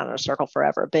running around in a circle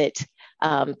forever. But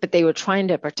they were trying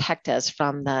to protect us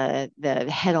from the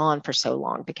head on for so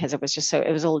long because it was a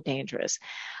little dangerous.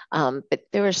 But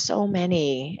there were so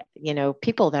many,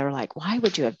 people that were like, why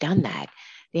would you have done that?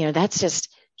 That's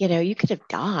just, you could have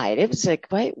died. It was like,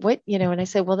 what, and I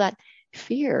said, well, that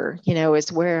fear,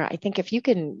 is where I think if you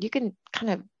can kind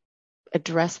of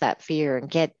address that fear and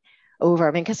get over.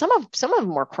 I mean, because some of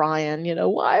them were crying,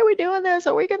 why are we doing this?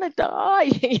 Are we going to die?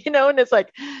 And it's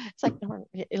like, no,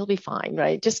 it'll be fine,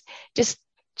 right? Just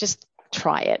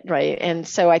try it, right? And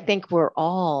so I think we're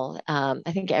all,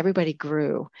 I think everybody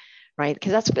grew, right?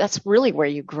 Because that's really where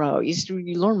you grow. You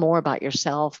learn more about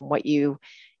yourself and what you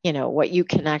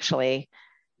can actually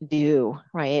do,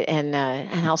 right? And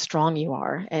how strong you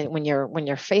are. And when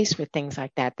you're faced with things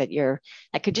like that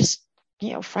could just,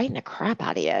 frighten the crap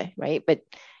out of you, right? But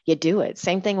you do it.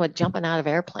 Same thing with jumping out of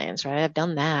airplanes, right? I've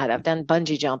done that. I've done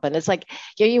bungee jumping. It's like,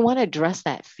 you want to address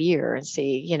that fear and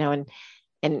see,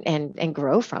 and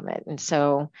grow from it. And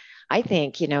so I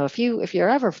think, if you're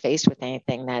ever faced with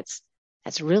anything that's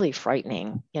really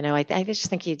frightening, I just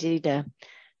think you need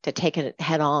to take it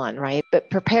head on, right?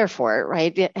 But prepare for it,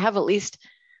 right? Have at least,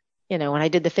 when I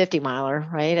did the 50 miler,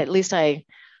 right? At least I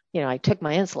took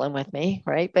my insulin with me,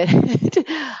 right? But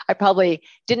I probably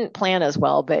didn't plan as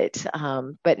well, but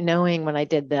knowing when I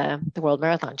did the World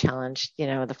Marathon Challenge,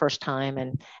 the first time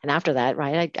and after that,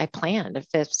 right? I planned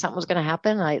if something was going to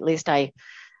happen, at least I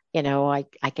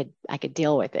could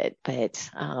deal with it. But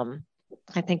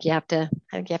I think you have to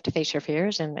face your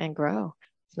fears and grow.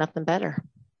 It's nothing better.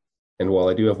 And while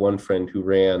I do have one friend who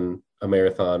ran a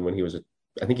marathon when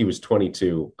I think he was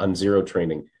 22 on zero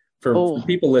training. For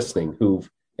people listening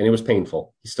and it was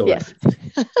painful. He still yes.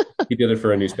 He did it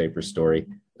for a newspaper story.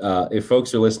 If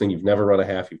folks are listening, you've never run a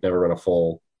half, you've never run a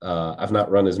full. I've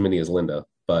not run as many as Linda,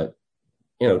 but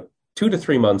 2 to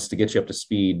 3 months to get you up to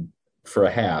speed for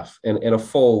a half and a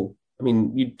full. I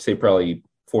mean, you'd say probably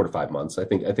 4 to 5 months. I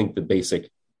think the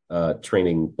basic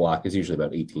training block is usually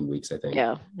about 18 weeks. I think.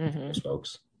 Yeah. Mm-hmm. Most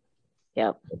folks.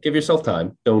 Yeah. Give yourself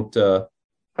time. Don't.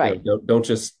 Right. Don't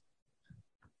just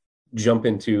jump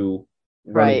into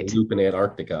running a loop in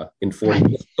Antarctica in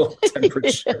 40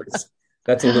 temperatures.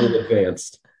 That's a little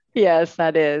advanced. Yes,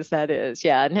 that is.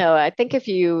 Yeah, no, I think if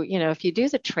you do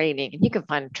the training, and you can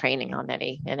find training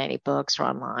in any books or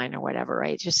online or whatever,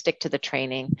 right? Just stick to the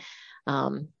training.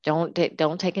 Don't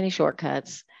take any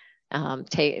shortcuts.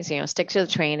 Stick to the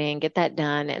training, get that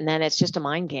done. And then it's just a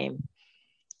mind game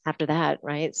after that,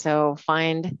 right? So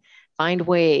find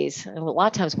ways. And a lot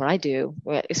of times what I do,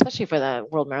 especially for the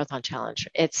World Marathon Challenge,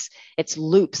 it's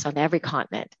loops on every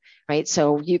continent, right?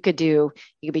 So you could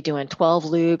be doing 12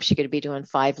 loops, you could be doing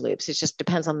 5 loops. It just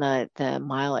depends on the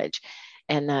mileage.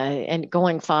 And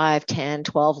going 5, 10,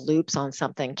 12 loops on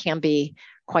something can be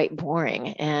quite boring,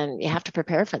 and you have to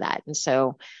prepare for that. And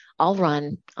so I'll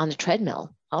run on the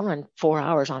treadmill. I'll run 4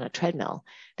 hours on a treadmill,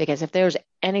 because if there's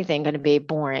anything going to be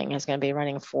boring, it's going to be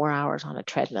running 4 hours on a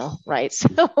treadmill, right?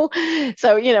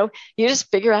 So you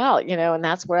just figure out, and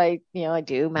that's where I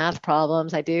do math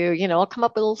problems. I do, I'll come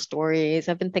up with little stories.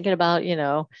 I've been thinking about,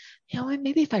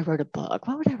 maybe if I wrote a book,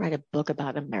 what would I write a book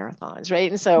about in marathons,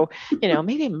 right? And so,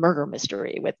 maybe a murder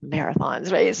mystery with marathons,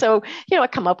 right? So, I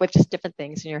come up with just different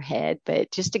things in your head,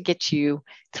 but just to get you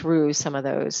through some of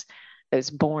those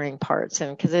boring parts,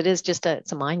 and because it is just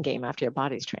it's a mind game after your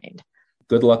body's trained.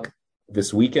 Good luck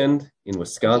this weekend in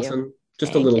Wisconsin.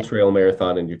 Just a little trail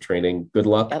marathon in your training. Good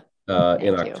luck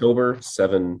in October,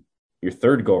 7, your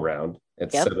third go round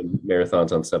at 7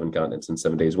 marathons on 7 continents in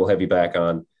 7 days. We'll have you back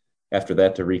on after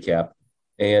that to recap.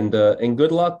 And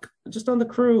good luck just on the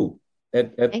crew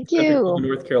at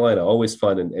North Carolina. Always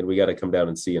fun, and we got to come down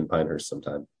and see you in Pinehurst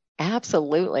sometime.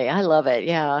 Absolutely. I love it.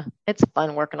 Yeah. It's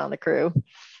fun working on the crew.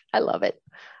 I love it.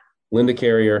 Linda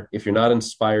Carrier, if you're not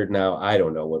inspired now, I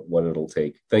don't know what it'll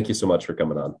take. Thank you so much for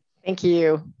coming on. Thank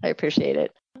you. I appreciate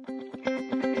it.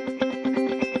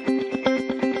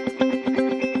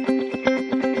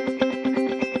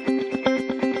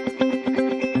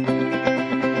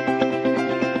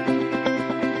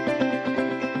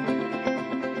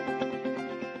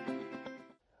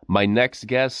 My next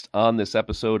guest on this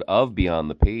episode of Beyond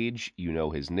the Page, you know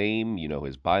his name, you know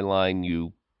his byline,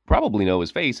 you probably know his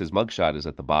face. His mugshot is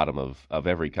at the bottom of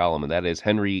every column, and that is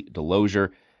Henry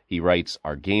DeLozier. He writes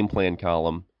our game plan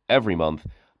column every month,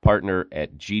 partner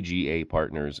at GGA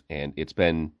Partners, and it's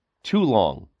been too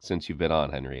long since you've been on,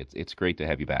 Henry. It's great to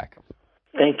have you back.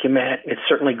 Thank you, Matt. It's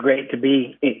certainly great to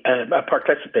be a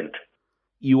participant.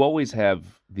 You always have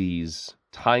these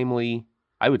timely,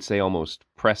 I would say almost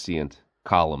prescient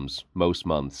columns most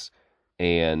months,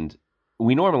 and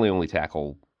we normally only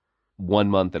tackle 1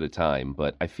 month at a time,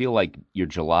 but I feel like your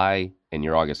July and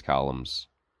your August columns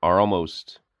are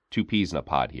almost two peas in a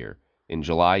pod here. In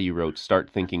July, you wrote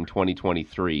Start Thinking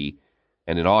 2023,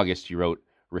 and in August, you wrote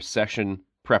Recession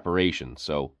Preparation.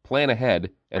 So plan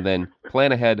ahead, and then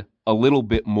plan ahead a little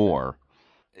bit more.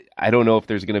 I don't know if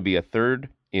there's going to be a third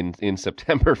in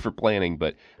September for planning,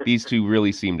 but these two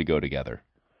really seem to go together.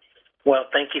 Well,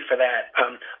 thank you for that.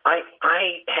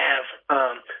 I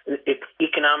have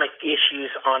economic issues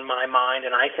on my mind,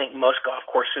 and I think most golf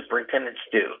course superintendents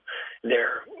do.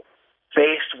 They're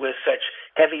faced with such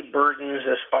heavy burdens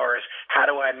as far as how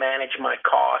do I manage my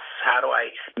costs, how do I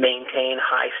maintain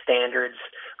high standards,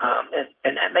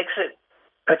 and that makes it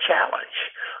a challenge.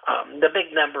 The big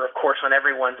number, of course, on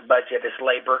everyone's budget is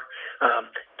labor.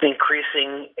 It's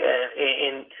increasing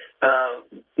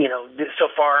so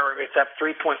far it's up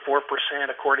 3.4%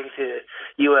 according to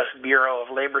U.S. Bureau of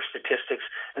Labor Statistics,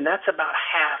 and that's about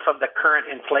half of the current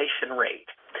inflation rate.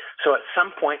 So at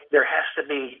some point there has to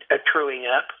be a truing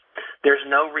up. There's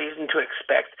no reason to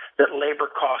expect that labor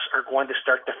costs are going to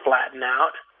start to flatten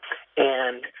out,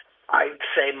 and I'd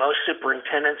say most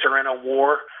superintendents are in a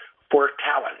war for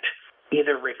talent,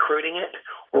 either recruiting it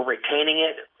or retaining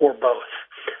it or both.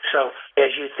 So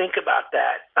as you think about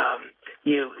that,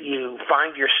 you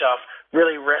find yourself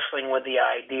really wrestling with the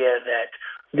idea that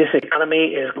this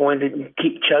economy is going to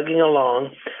keep chugging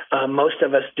along. Most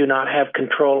of us do not have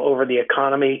control over the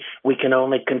economy. We can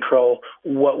only control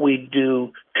what we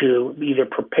do to either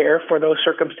prepare for those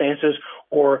circumstances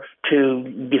or to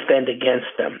defend against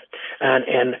them.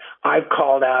 And I've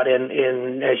called out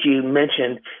in as you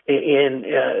mentioned, in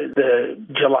the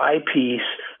July piece,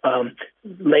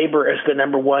 labor is the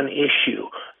number one issue.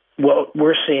 What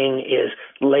we're seeing is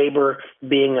labor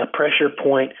being a pressure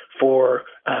point for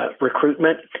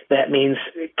recruitment. That means,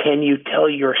 can you tell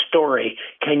your story?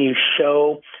 Can you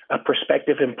show a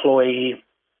prospective employee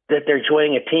that they're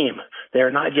joining a team?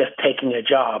 They're not just taking a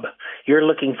job. You're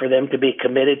looking for them to be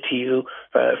committed to you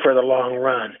for the long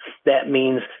run. That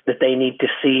means that they need to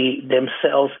see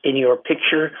themselves in your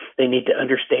picture. They need to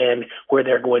understand where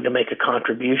they're going to make a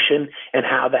contribution and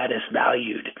how that is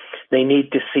valued. They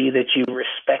need to see that you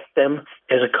respect them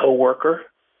as a coworker,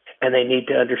 and they need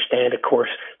to understand, of course,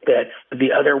 that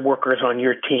the other workers on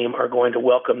your team are going to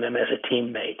welcome them as a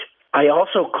teammate. I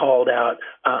also called out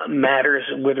matters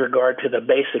with regard to the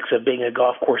basics of being a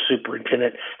golf course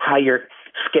superintendent, how you're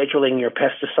scheduling your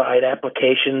pesticide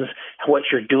applications, what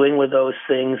you're doing with those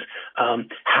things,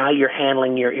 how you're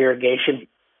handling your irrigation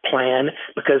plan,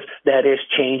 because that is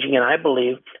changing. And I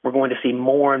believe we're going to see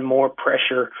more and more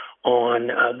pressure on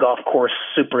golf course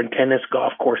superintendents,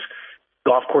 golf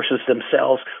courses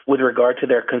themselves with regard to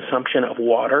their consumption of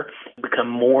water, become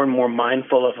more and more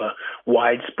mindful of a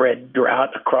widespread drought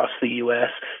across the U.S.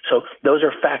 So those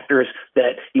are factors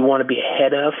that you want to be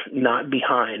ahead of, not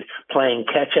behind. Playing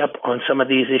catch up on some of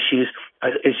these issues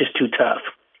is just too tough.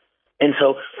 And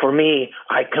so for me,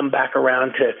 I come back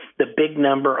around to the big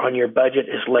number on your budget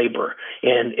is labor.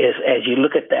 And as you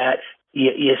look at that,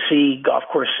 you see golf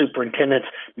course superintendents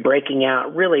breaking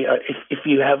out really, if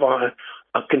you have on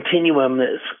a continuum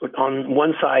that's on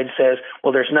one side says,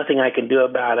 well, there's nothing I can do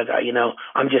about it.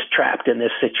 I'm just trapped in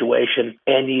this situation.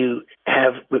 And you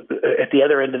have at the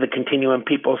other end of the continuum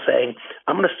people saying,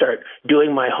 I'm going to start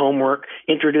doing my homework,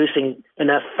 introducing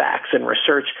enough facts and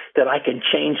research that I can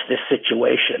change this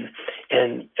situation.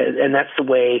 And that's the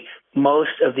way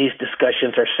most of these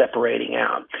discussions are separating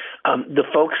out. The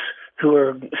folks who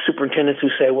are superintendents who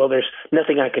say, well, there's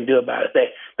nothing I can do about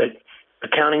it. The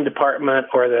accounting department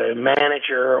or the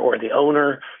manager or the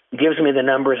owner gives me the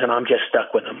numbers and I'm just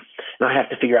stuck with them. And I have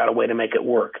to figure out a way to make it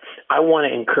work. I want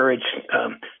to encourage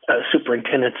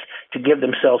superintendents to give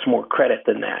themselves more credit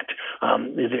than that.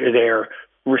 They're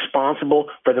responsible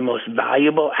for the most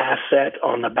valuable asset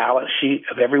on the balance sheet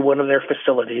of every one of their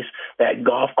facilities. That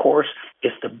golf course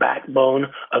is the backbone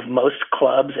of most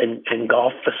clubs and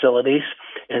golf facilities.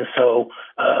 And so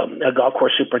a golf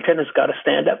course superintendent's got to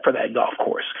stand up for that golf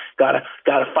course, got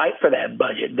to fight for that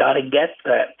budget, got to get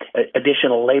that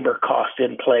additional labor cost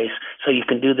in place so you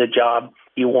can do the job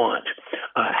you want.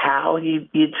 How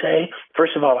you'd say?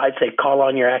 First of all, I'd say call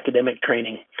on your academic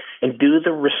training and do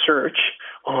the research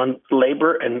on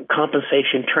labor and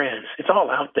compensation trends. It's all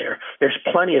out there. There's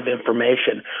plenty of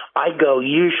information. I go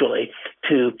usually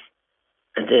to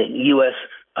the U.S.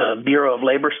 Bureau of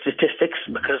Labor Statistics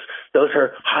because those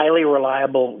are highly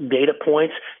reliable data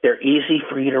points. They're easy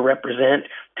for you to represent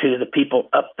to the people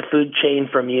up the food chain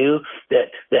from you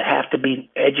that have to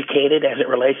be educated as it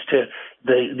relates to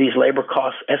these labor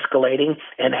costs escalating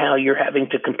and how you're having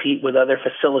to compete with other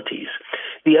facilities.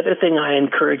 The other thing I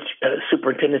encourage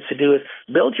superintendents to do is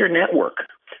build your network.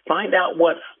 Find out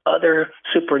what other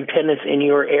superintendents in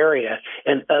your area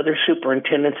and other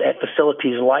superintendents at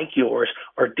facilities like yours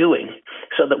are doing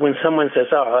so that when someone says,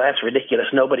 oh, that's ridiculous,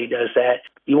 nobody does that,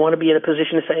 you want to be in a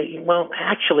position to say, well,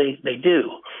 actually, they do.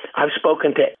 I've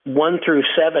spoken to 1 through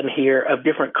 7 here of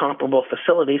different comparable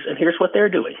facilities, and here's what they're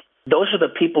doing. Those are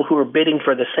the people who are bidding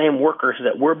for the same workers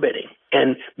that we're bidding.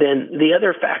 And then the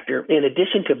other factor, in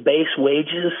addition to base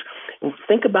wages,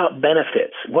 think about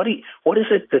benefits. What is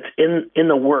it that's in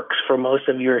the works for most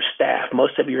of your staff,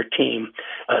 most of your team?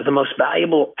 The most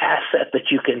valuable asset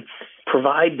that you can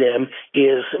provide them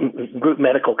is group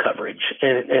medical coverage.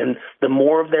 And the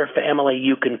more of their family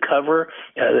you can cover,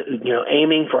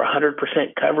 aiming for 100%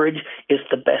 coverage is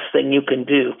the best thing you can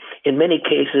do. In many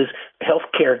cases,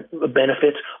 healthcare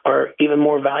benefits are even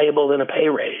more valuable than a pay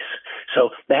raise.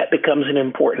 So that becomes an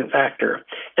important factor.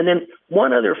 And then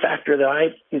one other factor that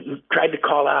I tried to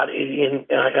call out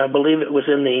I believe it was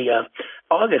in the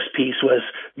August piece, was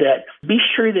that be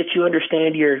sure that you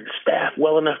understand your staff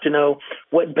well enough to know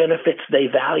what benefits they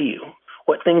value,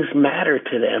 what things matter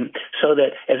to them, so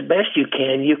that as best you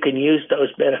can use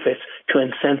those benefits to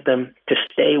incent them to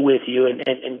stay with you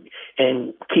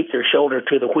and keep their shoulder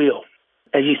to the wheel.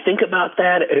 As you think about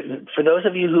that, for those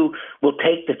of you who will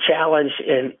take the challenge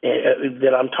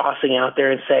that I'm tossing out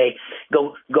there and say,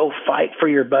 go fight for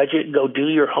your budget, go do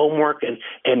your homework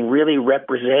and really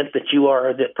represent that you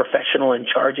are the professional in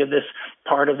charge of this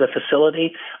part of the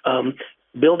facility,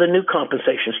 build a new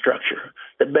compensation structure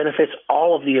that benefits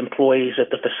all of the employees at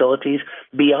the facilities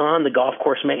beyond the golf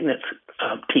course maintenance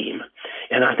team.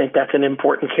 And I think that's an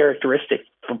important characteristic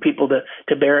for people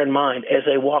to bear in mind as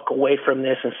they walk away from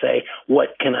this and say, what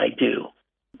can I do?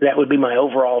 That would be my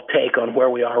overall take on where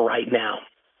we are right now.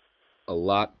 A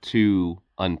lot to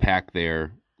unpack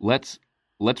there. Let's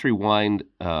rewind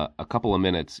a couple of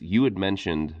minutes. You had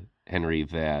mentioned, Henry,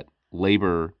 that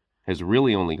labor has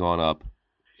really only gone up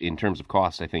in terms of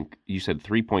cost. I think you said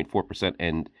 3.4%,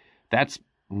 and that's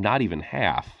not even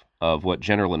half of what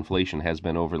general inflation has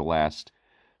been over the last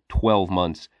 12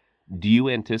 months. Do you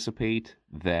anticipate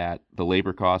that the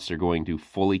labor costs are going to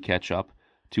fully catch up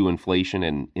to inflation?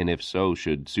 And if so,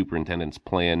 should superintendents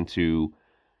plan to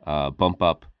bump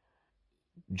up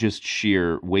just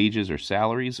sheer wages or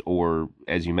salaries? Or,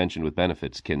 as you mentioned with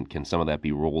benefits, can some of that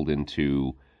be rolled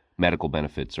into medical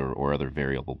benefits or other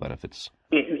variable benefits?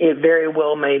 It very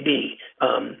well may be.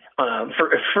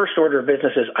 For first order of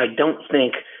businesses, I don't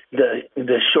think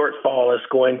the shortfall is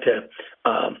going to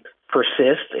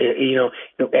persist.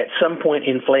 At some point,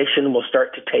 inflation will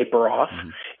start to taper off,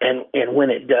 and when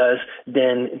it does,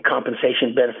 then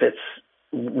compensation benefits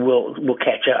will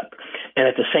catch up. And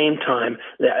at the same time,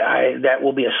 that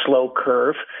will be a slow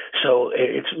curve. So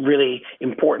it's really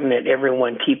important that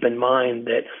everyone keep in mind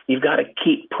that you've got to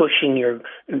keep pushing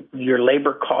your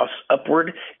labor costs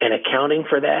upward and accounting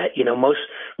for that.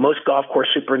 Most golf course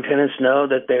superintendents know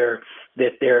that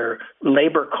their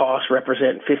labor costs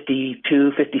represent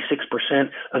 56%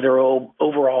 of their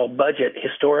overall budget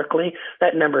historically.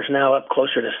 That number is now up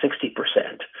closer to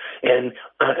 60%. And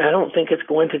I don't think it's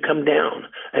going to come down.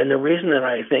 And the reason that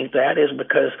I think that is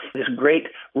because this great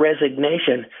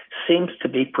resignation seems to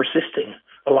be persisting.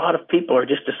 A lot of people are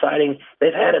just deciding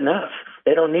they've had enough.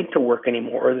 They don't need to work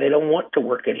anymore, or they don't want to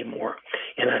work anymore.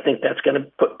 And I think that's going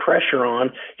to put pressure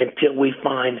on until we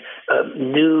find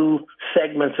new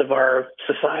segments of our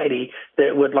society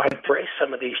that would like to embrace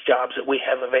some of these jobs that we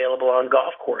have available on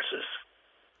golf courses.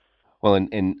 Well,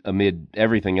 and amid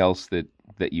everything else that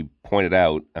you pointed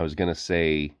out, I was going to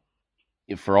say,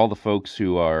 for all the folks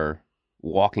who are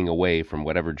walking away from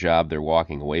whatever job they're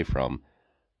walking away from,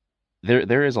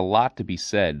 there is a lot to be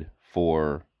said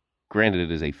for, granted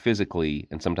it is a physically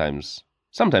and sometimes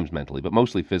mentally, but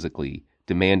mostly physically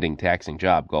demanding, taxing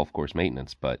job, golf course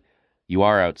maintenance, but you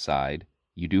are outside,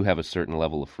 you do have a certain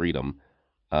level of freedom.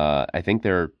 I think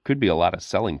there could be a lot of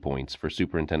selling points for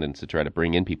superintendents to try to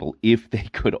bring in people if they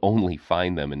could only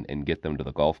find them and get them to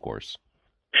the golf course.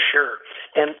 Sure.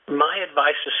 And my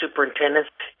advice to superintendents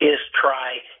is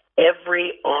try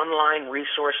every online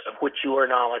resource of which you are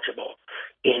knowledgeable.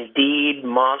 Indeed,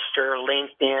 Monster,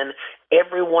 LinkedIn,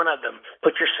 every one of them.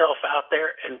 Put yourself out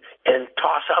there and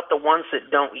toss out the ones that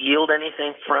don't yield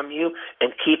anything from you,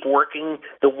 and keep working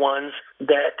the ones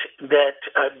that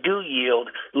do yield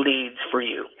leads for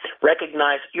you.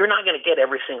 Recognize you're not going to get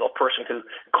every single person who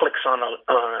clicks on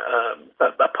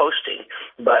a posting,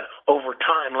 but over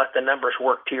time, let the numbers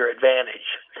work to your advantage.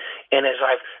 And as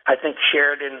I think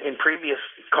shared in previous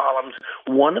columns,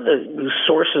 one of the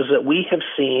sources that we have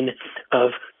seen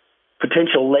of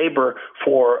potential labor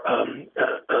for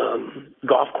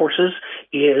golf courses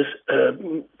is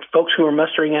folks who are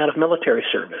mustering out of military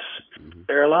service. Mm-hmm.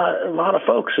 There are a lot of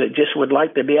folks that just would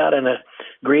like to be out in a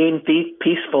green,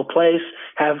 peaceful place,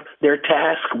 have their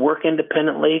task, work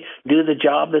independently, do the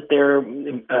job that their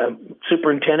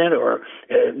superintendent or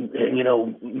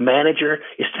manager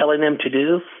is telling them to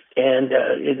do. And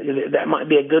that might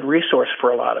be a good resource for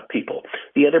a lot of people.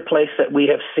 The other place that we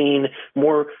have seen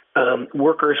more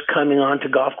workers coming on to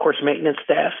golf course maintenance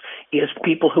staff is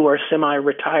people who are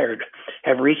semi-retired,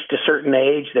 have reached a certain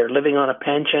age, they're living on a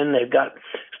pension, they've got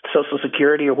Social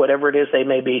Security or whatever it is they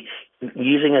may be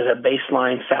using as a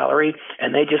baseline salary,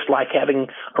 and they just like having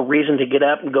a reason to get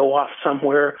up and go off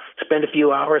somewhere, spend a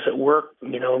few hours at work,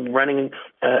 running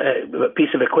a piece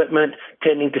of equipment,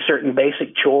 tending to certain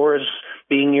basic chores,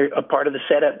 being a part of the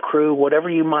setup crew, whatever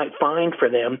you might find for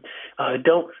them.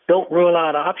 Don't rule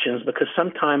out options, because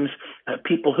sometimes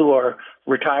people who are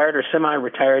retired or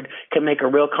semi-retired can make a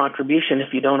real contribution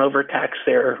if you don't overtax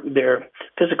their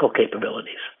physical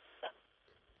capabilities.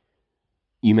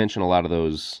 You mentioned a lot of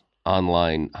those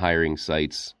online hiring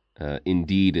sites.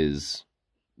 Indeed is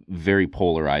very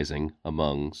polarizing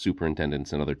among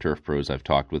superintendents and other turf pros I've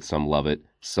talked with. Some love it,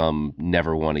 some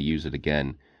never want to use it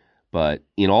again. But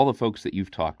in all the folks that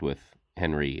you've talked with,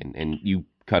 Henry, and you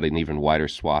cut an even wider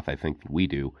swath, I think, than we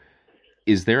do,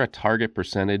 is there a target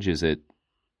percentage? Is it,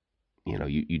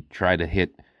 you try to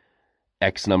hit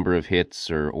X number of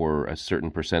hits or a certain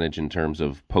percentage in terms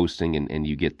of posting and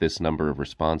you get this number of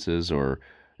responses, or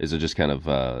is it just kind of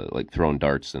like throwing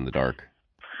darts in the dark?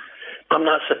 I'm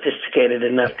not sophisticated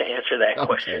enough to answer that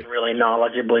question really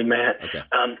knowledgeably, Matt. Okay.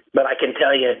 But I can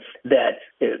tell you that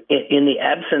in the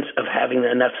absence of having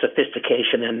enough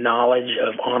sophistication and knowledge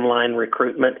of online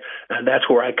recruitment, that's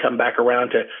where I come back around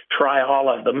to try all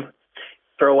of them,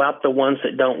 throw out the ones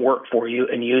that don't work for you,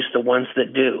 and use the ones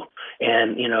that do.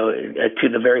 And, to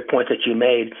the very point that you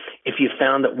made, if you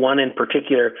found that one in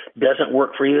particular doesn't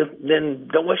work for you, then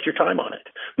don't waste your time on it.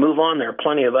 Move on. There are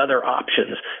plenty of other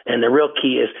options. And the real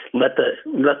key is let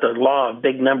the law of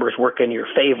big numbers work in your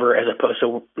favor as opposed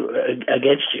to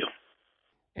against you.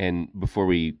 And before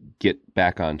we get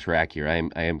back on track here,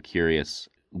 I am curious.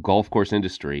 Golf course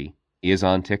industry is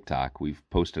on TikTok. We've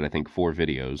posted, I think, 4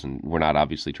 videos, and we're not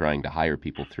obviously trying to hire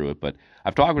people through it, but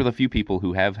I've talked with a few people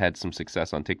who have had some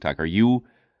success on TikTok.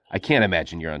 I can't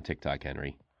imagine you're on TikTok,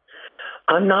 Henry.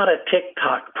 I'm not a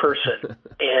TikTok person,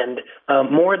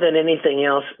 and more than anything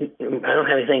else, I don't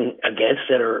have anything against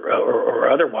it or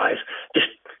otherwise, just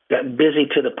got busy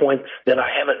to the point that I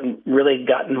haven't really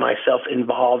gotten myself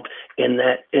involved in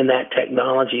that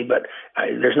technology. But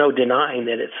there's no denying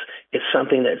that it's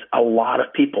something that a lot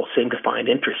of people seem to find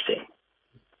interesting.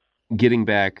 Getting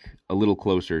back a little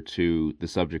closer to the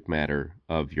subject matter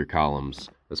of your columns,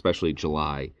 especially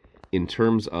July, in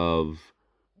terms of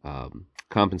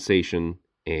compensation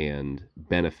and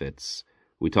benefits,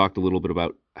 we talked a little bit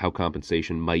about how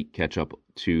compensation might catch up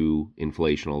to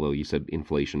inflation, although you said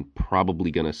inflation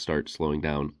probably going to start slowing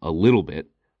down a little bit.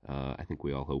 I think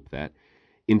we all hope that.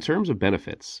 In terms of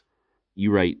benefits,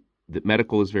 you write that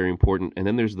medical is very important, and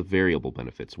then there's the variable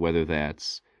benefits, whether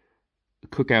that's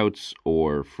cookouts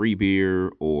or free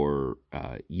beer or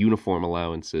uniform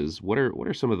allowances. What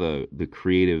are some of the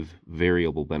creative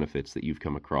variable benefits that you've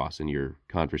come across in your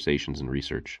conversations and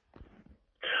research?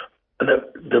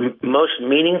 The most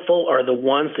meaningful are the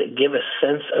ones that give a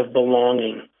sense of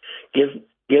belonging, give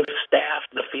staff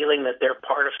the feeling that they're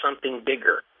part of something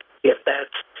bigger. If that's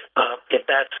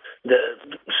the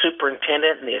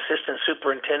superintendent and the assistant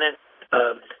superintendent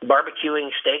barbecuing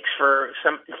steaks for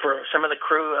some of the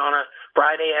crew on a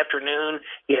Friday afternoon,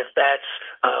 if that's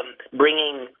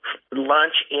bringing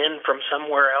lunch in from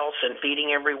somewhere else and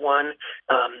feeding everyone,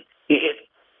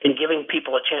 and giving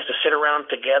people a chance to sit around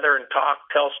together and talk,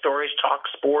 tell stories, talk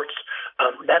sports,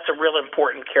 that's a real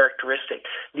important characteristic.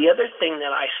 The other thing that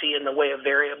I see in the way of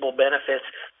variable benefits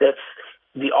that's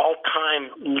the all-time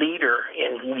leader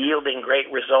in yielding great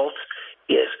results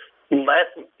is let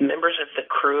members of the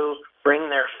crew bring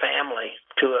their family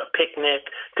to a picnic,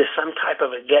 to some type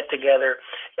of a get-together,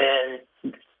 and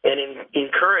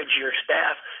encourage your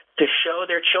staff to show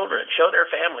their children, show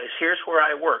their families, here's where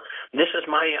I work. This is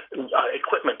my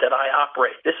equipment that I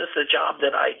operate. This is the job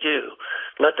that I do.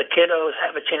 Let the kiddos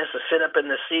have a chance to sit up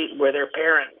in the seat where their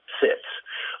parent sits.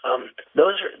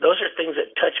 Those are things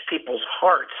that touch people's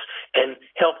hearts and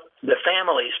help the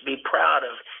families be proud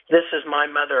of, this is my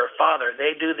mother or father.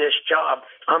 They do this job.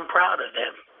 I'm proud of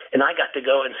them. And I got to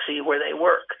go and see where they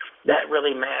work. That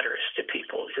really matters to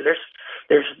people. So there's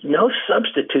no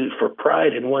substitute for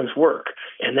pride in one's work,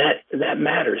 and that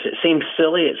matters. It seems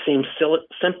silly, it seems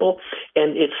simple,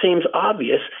 and it seems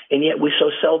obvious, and yet we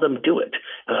so seldom do it.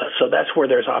 So that's where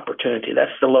there's opportunity.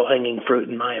 That's the low-hanging fruit,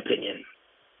 in my opinion.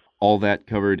 All that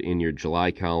covered in your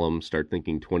July column, Start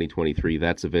Thinking 2023.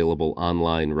 That's available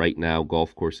online right now,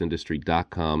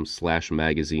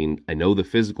 golfcourseindustry.com/magazine. I know the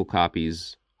physical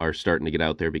copies are starting to get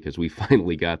out there because we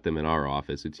finally got them in our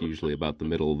office. It's usually about the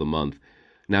middle of the month.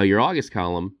 Now, your August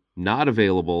column, not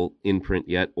available in print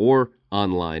yet or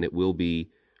online. It will be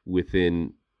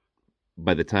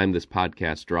by the time this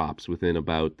podcast drops, within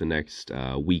about the next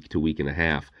week to week and a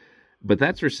half. But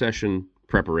that's recession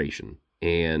preparation.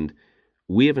 And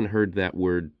we haven't heard that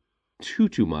word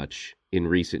too much in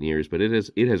recent years, but it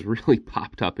has really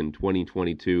popped up in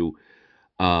 2022.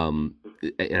 And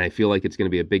I feel like it's going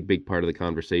to be a big part of the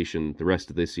conversation the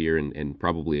rest of this year and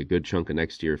probably a good chunk of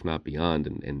next year, if not beyond.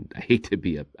 And I hate to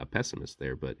be a pessimist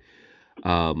there, but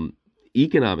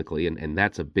economically, and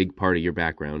that's a big part of your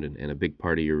background and a big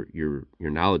part of your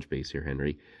knowledge base here,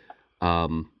 Henry.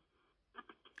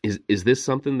 Is this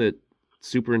something that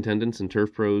superintendents and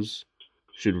turf pros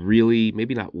should really,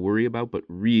 maybe not worry about, but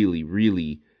really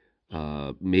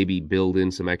maybe build in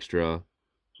some extra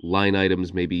line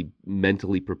items, maybe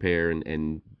mentally prepare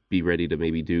and be ready to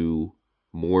maybe do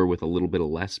more with a little bit of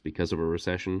less because of a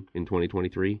recession in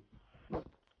 2023?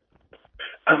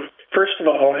 First of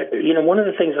all, one of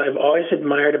the things I've always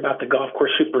admired about the golf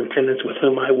course superintendents with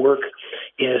whom I work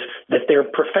is that they're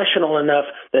professional enough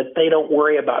that they don't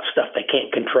worry about stuff they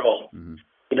can't control. Mm-hmm.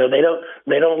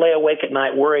 They don't lay awake at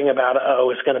night worrying about,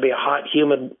 it's going to be a hot,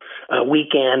 humid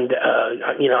weekend.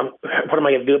 What am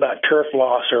I going to do about turf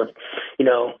loss or,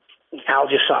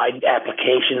 algicide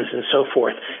applications and so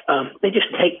forth? They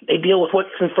deal with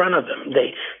what's in front of them.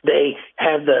 They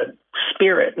have the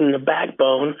spirit and the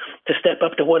backbone to step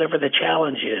up to whatever the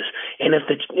challenge is. And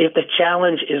if the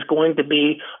challenge is going to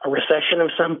be a recession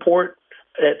of some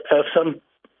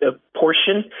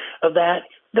portion of that,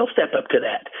 they'll step up to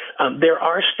that. There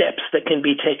are steps that can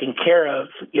be taken care of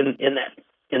in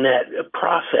that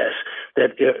process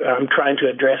that I'm trying to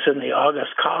address in the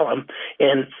August column.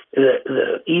 And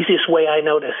the easiest way I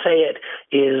know to say it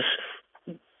is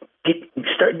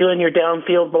start doing your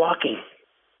downfield blocking.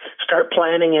 Start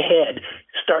planning ahead.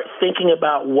 Start thinking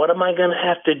about, what am I going to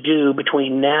have to do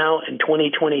between now and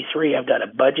 2023? I've got a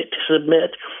budget to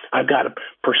submit. I've got to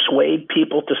persuade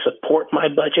people to support my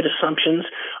budget assumptions.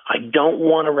 I don't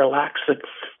want to relax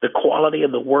the quality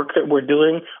of the work that we're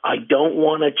doing. I don't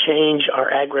want to change our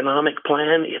agronomic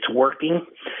plan. It's working,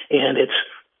 and it's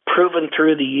proven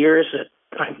through the years that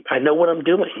I know what I'm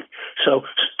doing. So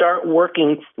start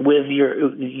working with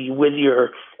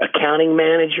your accounting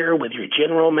manager, with your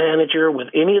general manager, with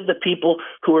any of the people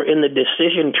who are in the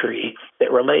decision tree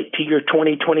that relate to your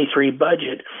 2023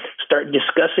 budget. Start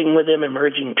discussing with them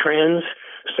emerging trends.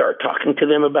 Start talking to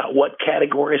them about what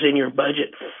categories in your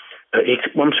budget,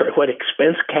 what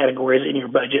expense categories in your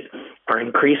budget are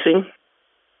increasing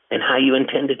and how you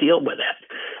intend to deal with that.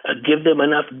 Give them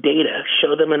enough data,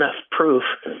 show them enough proof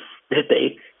that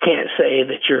they can't say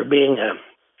that you're being a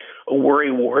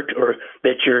worrywart or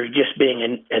that you're just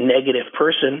being a negative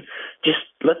person. Just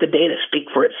let the data speak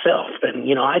for itself. And,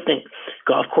 I think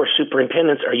golf course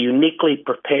superintendents are uniquely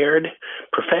prepared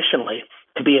professionally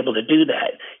to be able to do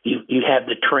that. You have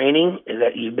the training,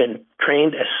 that you've been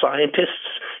trained as scientists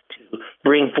to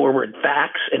bring forward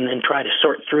facts and then try to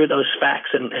sort through those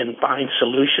facts and find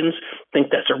solutions. I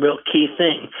think that's a real key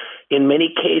thing. In many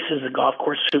cases, the golf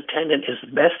course superintendent is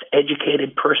the best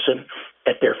educated person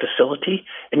at their facility,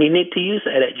 and you need to use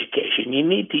that education. You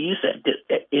need to use that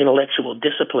intellectual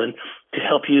discipline to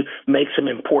help you make some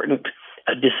important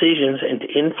decisions and to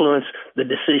influence the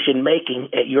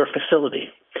decision-making at your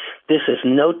facility. This is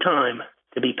no time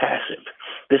to be passive.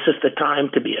 This is the time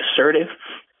to be assertive.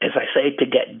 As I say, to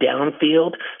get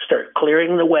downfield, start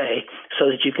clearing the way so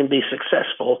that you can be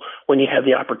successful when you have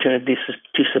the opportunity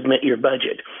to submit your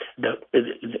budget.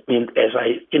 As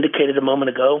I indicated a moment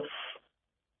ago,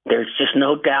 there's just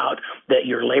no doubt that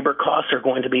your labor costs are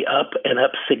going to be up and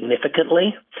up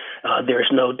significantly. There's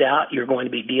no doubt you're going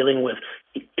to be dealing with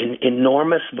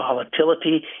enormous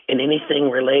volatility in anything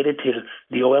related to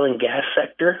the oil and gas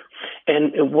sector.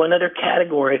 And one other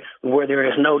category where there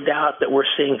is no doubt that we're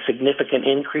seeing significant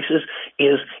increases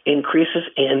is increases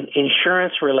in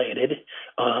insurance-related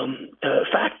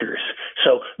factors.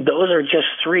 So those are just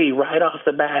three right off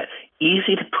the bat,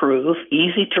 easy to prove,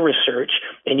 easy to research,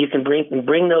 and you can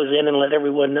bring those in and let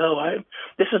everyone know,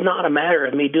 this is not a matter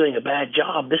of me doing a bad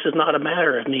job. This is not a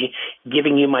matter of me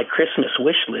giving you my Christmas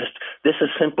wish list. This is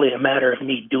simply a matter of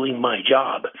me doing my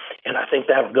job. And I think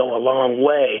that will go a long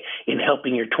way in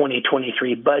helping your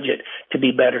 2023 budget to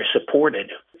be better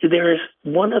supported. There is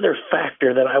one other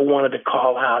factor that I wanted to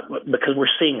call out because we're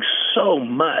seeing so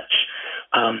much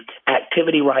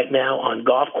activity right now on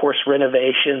golf course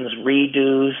renovations,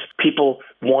 redos, people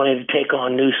wanting to take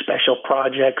on new special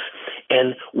projects.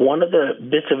 And one of the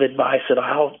bits of advice that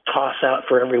I'll toss out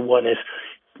for everyone is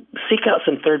seek out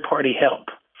some third-party help.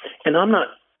 And I'm not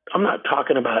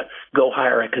talking about go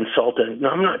hire a consultant. No,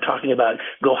 I'm not talking about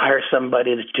go hire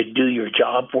somebody to do your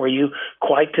job for you.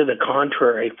 Quite to the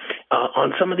contrary,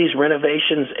 on some of these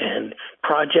renovations and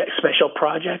special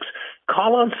projects,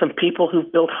 call on some people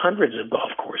who've built hundreds of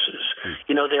golf courses.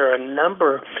 You know, there are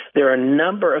a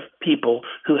number of people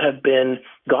who have been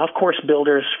golf course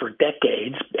builders for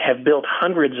decades, have built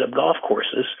hundreds of golf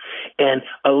courses, and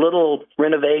a little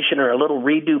renovation or a little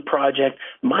redo project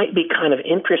might be kind of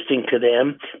interesting to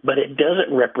them, but it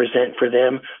doesn't represent for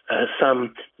them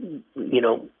some,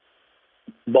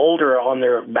 boulder on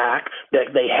their back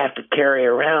that they have to carry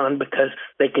around, because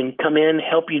they can come in,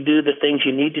 help you do the things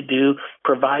you need to do,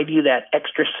 provide you that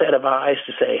extra set of eyes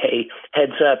to say, hey,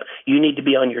 heads up, you need to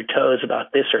be on your toes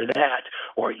about this or that,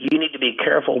 or you need to be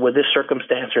careful with this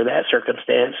circumstance or that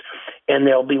circumstance, and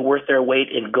they'll be worth their weight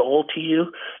in gold to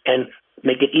you and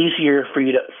make it easier for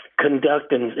you to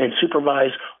conduct and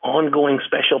supervise ongoing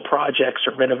special projects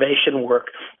or renovation work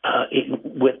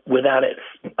without it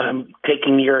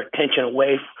taking your attention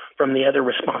away from the other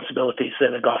responsibilities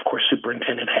that a golf course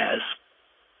superintendent has.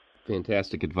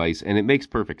 Fantastic advice, and it makes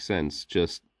perfect sense,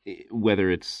 just whether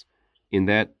it's in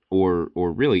that or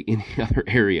really any other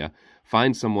area.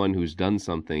 Find someone who's done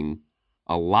something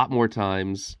a lot more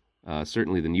times,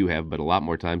 certainly than you have, but a lot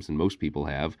more times than most people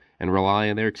have, and rely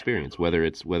on their experience, whether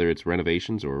it's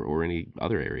renovations or any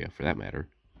other area for that matter.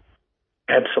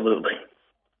 Absolutely.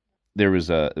 There was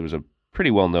a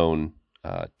pretty well-known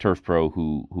turf pro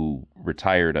who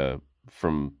retired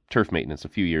from turf maintenance a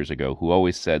few years ago, who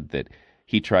always said that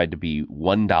he tried to be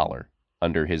 $1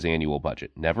 under his annual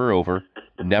budget, never over,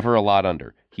 never a lot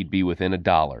under. He'd be within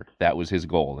 $1. That was his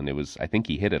goal, and I think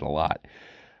he hit it a lot.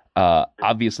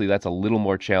 Obviously, that's a little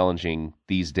more challenging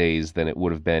these days than it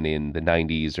would have been in the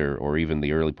 90s or even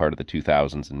the early part of the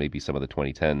 2000s and maybe some of the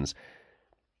 2010s.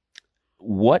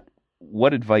 What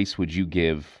advice would you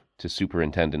give to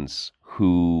superintendents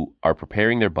who are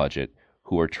preparing their budget,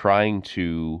 who are trying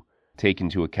to take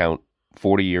into account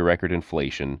 40-year record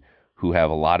inflation, who have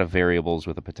a lot of variables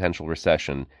with a potential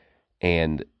recession,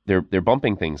 and they're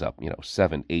bumping things up,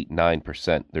 7, 8,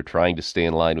 9%. They're trying to stay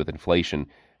in line with inflation,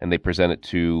 and they present it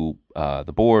to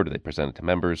the board, or they present it to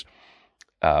members,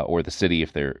 or the city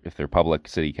if they're public,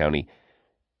 city, county,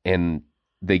 and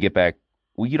they get back,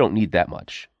 well, you don't need that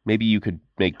much. Maybe you could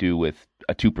make do with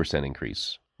a 2%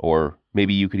 increase, or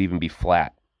maybe you could even be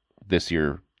flat this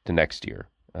year to next year.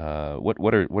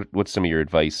 What's some of your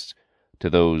advice to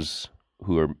those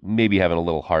who are maybe having a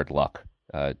little hard luck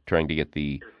trying to get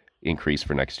the increase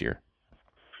for next year?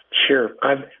 Sure.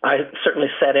 I've certainly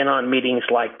sat in on meetings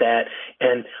like that,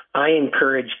 and I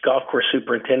encourage golf course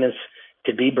superintendents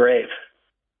to be brave,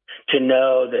 to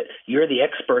know that you're the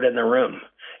expert in the room.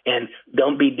 And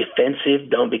don't be defensive.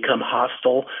 Don't become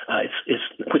hostile.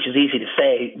 Which is easy to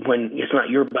say when it's not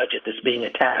your budget that's being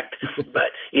attacked. But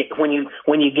when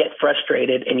you get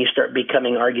frustrated and you start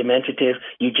becoming argumentative,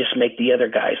 you just make the other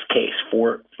guy's case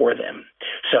for them.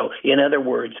 So, in other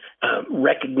words,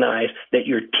 recognize that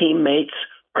your teammates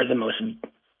are the most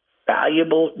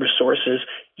valuable resources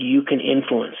you can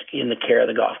influence in the care of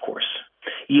the golf course.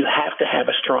 You have to have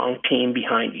a strong team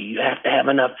behind you. You have to have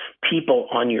enough people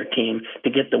on your team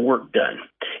to get the work done.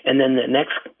 And then the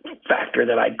next factor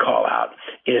that I'd call out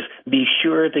is be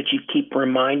sure that you keep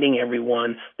reminding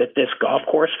everyone that this golf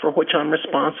course for which I'm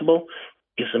responsible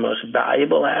is the most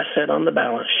valuable asset on the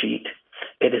balance sheet.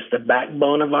 It is the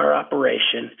backbone of our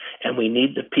operation, and we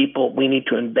need the people. We need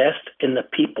to invest in the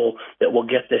people that will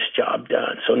get this job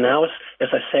done. So now, as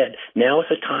I said, now is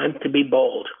the time to be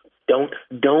bold.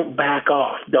 Don't back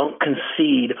off. Don't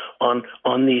concede on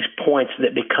these points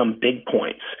that become big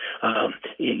points.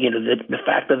 The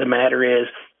fact of the matter is,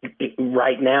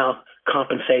 right now,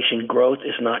 compensation growth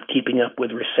is not keeping up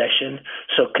with recession.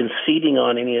 So conceding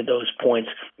on any of those points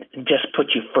just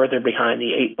puts you further behind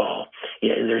the eight ball.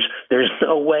 Yeah, there's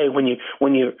no way when you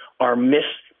are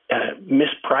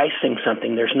mispricing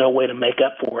something, there's no way to make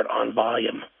up for it on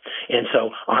volume. And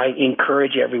so I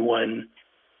encourage everyone,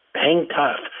 hang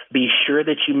tough. Be sure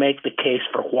that you make the case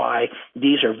for why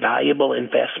these are valuable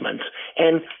investments.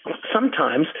 And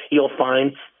sometimes you'll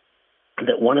find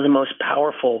that one of the most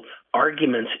powerful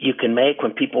arguments you can make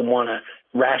when people want to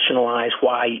rationalize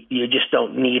why you just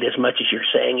don't need as much as you're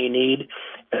saying you need,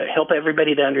 help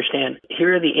everybody to understand,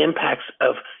 here are the impacts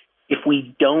of if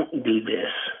we don't do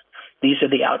this. These are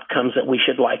the outcomes that we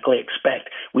should likely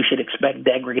expect. We should expect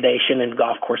degradation in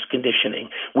golf course conditioning.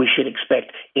 We should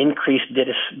expect increased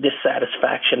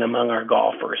dissatisfaction among our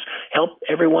golfers. Help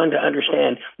everyone to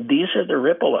understand these are the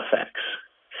ripple effects.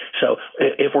 So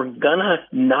if we're going to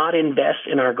not invest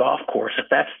in our golf course, if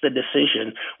that's the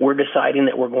decision, we're deciding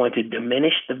that we're going to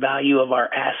diminish the value of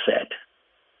our asset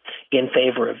in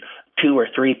favor of 2 or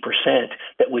 3%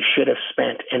 that we should have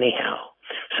spent anyhow.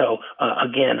 So,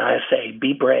 again, I say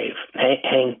be brave,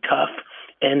 hang tough,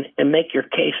 and make your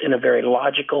case in a very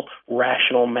logical,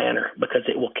 rational manner because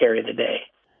it will carry the day.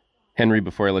 Henry,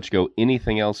 before I let you go,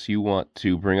 anything else you want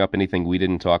to bring up, anything we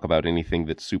didn't talk about, anything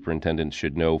that superintendents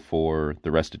should know for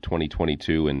the rest of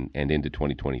 2022 and into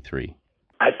 2023?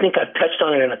 I think I've touched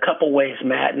on it in a couple ways,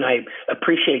 Matt, and I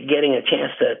appreciate getting a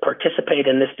chance to participate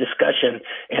in this discussion.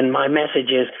 And my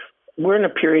message is, we're in a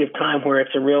period of time where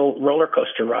it's a real roller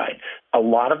coaster ride, a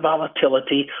lot of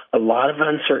volatility, a lot of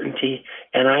uncertainty,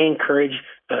 and I encourage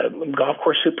golf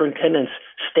course superintendents,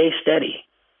 stay steady,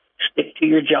 stick to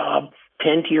your job,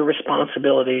 tend to your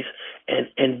responsibilities,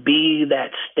 and be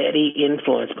that steady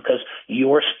influence, because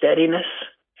your steadiness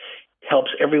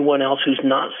helps everyone else who's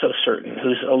not so certain,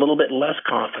 who's a little bit less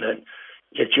confident.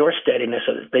 It's your steadiness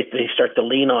that they start to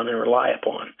lean on and rely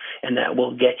upon, and that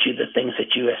will get you the things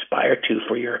that you aspire to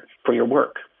for your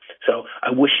work. So I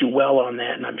wish you well on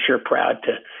that, and I'm sure proud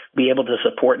to be able to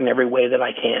support in every way that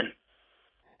I can.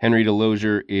 Henry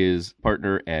DeLozier is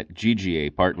partner at GGA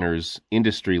Partners,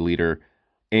 industry leader,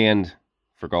 and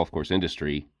for golf course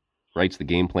industry, writes the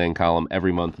game plan column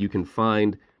every month. You can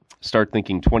find Start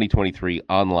Thinking 2023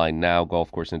 online now,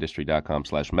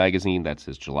 golfcourseindustry.com/magazine. That's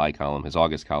his July column. His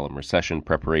August column, Recession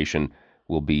Preparation,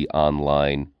 will be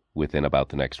online within about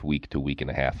the next week to week and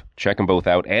a half. Check them both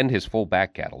out, and his full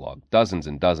back catalog. Dozens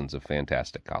and dozens of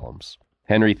fantastic columns.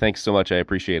 Henry, thanks so much. I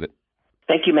appreciate it.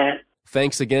 Thank you, Matt.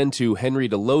 Thanks again to Henry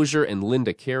DeLozier and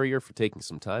Linda Carrier for taking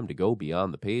some time to go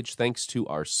beyond the page. Thanks to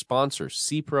our sponsor,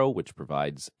 CPRO, which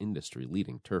provides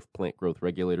industry-leading turf plant growth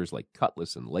regulators like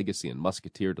Cutlass and Legacy and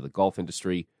Musketeer to the golf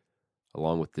industry,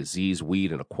 along with disease,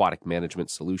 weed, and aquatic management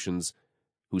solutions,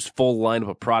 whose full lineup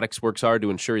of products works hard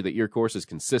to ensure that your course is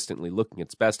consistently looking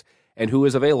its best, and who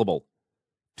is available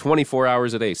 24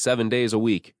 hours a day, 7 days a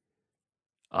week,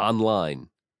 online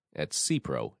at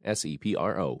CPRO,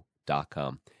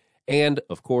 SEPRO.com. And,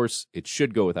 of course, it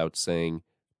should go without saying,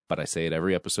 but I say it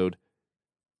every episode,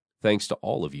 thanks to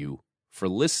all of you for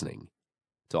listening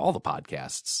to all the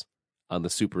podcasts on the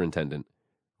Superintendent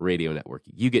Radio Network.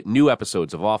 You get new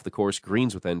episodes of Off the Course,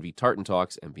 Greens with Envy, Tartan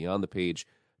Talks, and Beyond the Page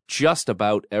just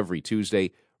about every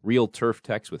Tuesday. Real Turf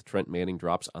Techs with Trent Manning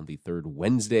drops on the third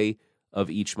Wednesday of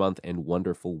each month, and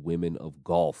Wonderful Women of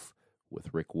Golf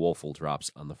with Rick Wolfel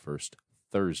drops on the first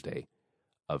Thursday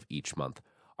of each month.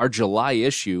 Our July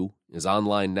issue is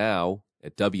online now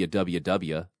at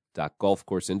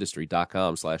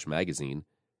www.golfcourseindustry.com/magazine,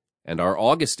 and our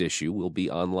August issue will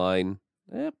be online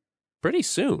pretty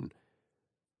soon.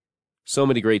 So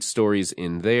many great stories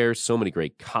in there, so many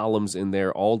great columns in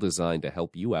there, all designed to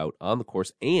help you out on the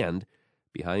course and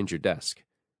behind your desk.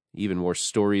 Even more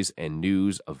stories and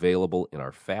news available in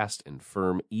our Fast and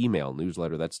Firm email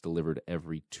newsletter that's delivered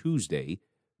every Tuesday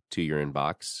to your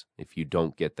inbox. If you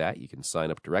don't get that, you can sign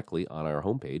up directly on our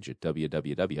homepage at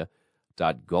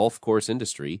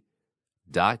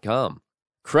www.golfcourseindustry.com.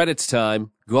 Credits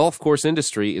time. Golf Course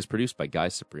Industry is produced by Guy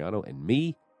Cipriano and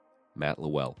me, Matt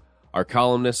Lowell. Our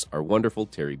columnists are wonderful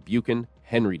Terry Buchan,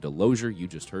 Henry DeLozier, you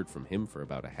just heard from him for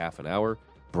about a half an hour,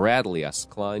 Bradley S.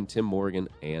 Klein, Tim Morgan,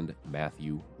 and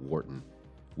Matthew Wharton.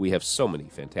 We have so many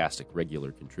fantastic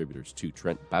regular contributors too.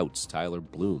 Trent Bouts, Tyler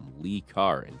Bloom, Lee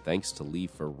Carr, and thanks to Lee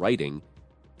for writing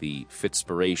the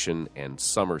Fitspiration and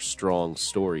Summer Strong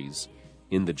stories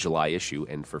in the July issue,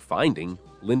 and for finding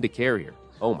Linda Carrier.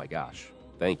 Oh my gosh,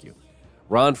 thank you.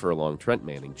 Ron Furlong, Trent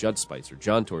Manning, Judd Spicer,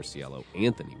 John Torsiello,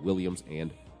 Anthony Williams,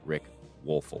 and Rick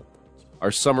Wolfel.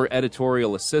 Our summer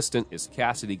editorial assistant is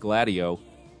Cassidy Gladio.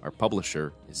 Our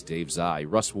publisher is Dave Zai.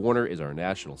 Russ Warner is our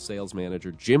national sales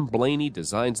manager. Jim Blaney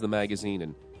designs the magazine,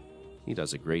 and he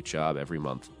does a great job every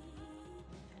month.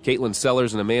 Caitlin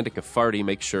Sellers and Amanda Caffardi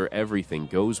make sure everything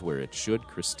goes where it should.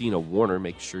 Christina Warner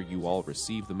makes sure you all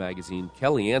receive the magazine.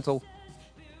 Kelly Antle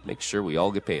makes sure we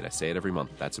all get paid. I say it every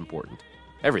month. That's important.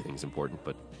 Everything's important,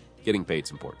 but getting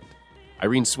paid's important.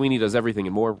 Irene Sweeney does everything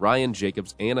and more. Ryan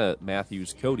Jacobs, Anna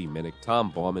Matthews, Cody Minnick, Tom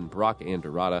Bauman, Brock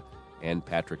Andorada, and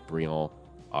Patrick Briand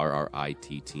are our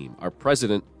IT team. Our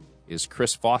president is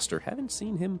Chris Foster. Haven't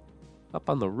seen him up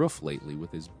on the roof lately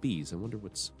with his bees. I wonder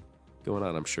what's going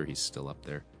on. I'm sure he's still up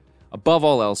there. Above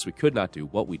all else, we could not do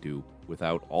what we do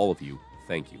without all of you.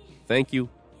 Thank you. Thank you.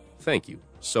 Thank you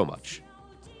so much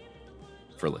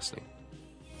for listening.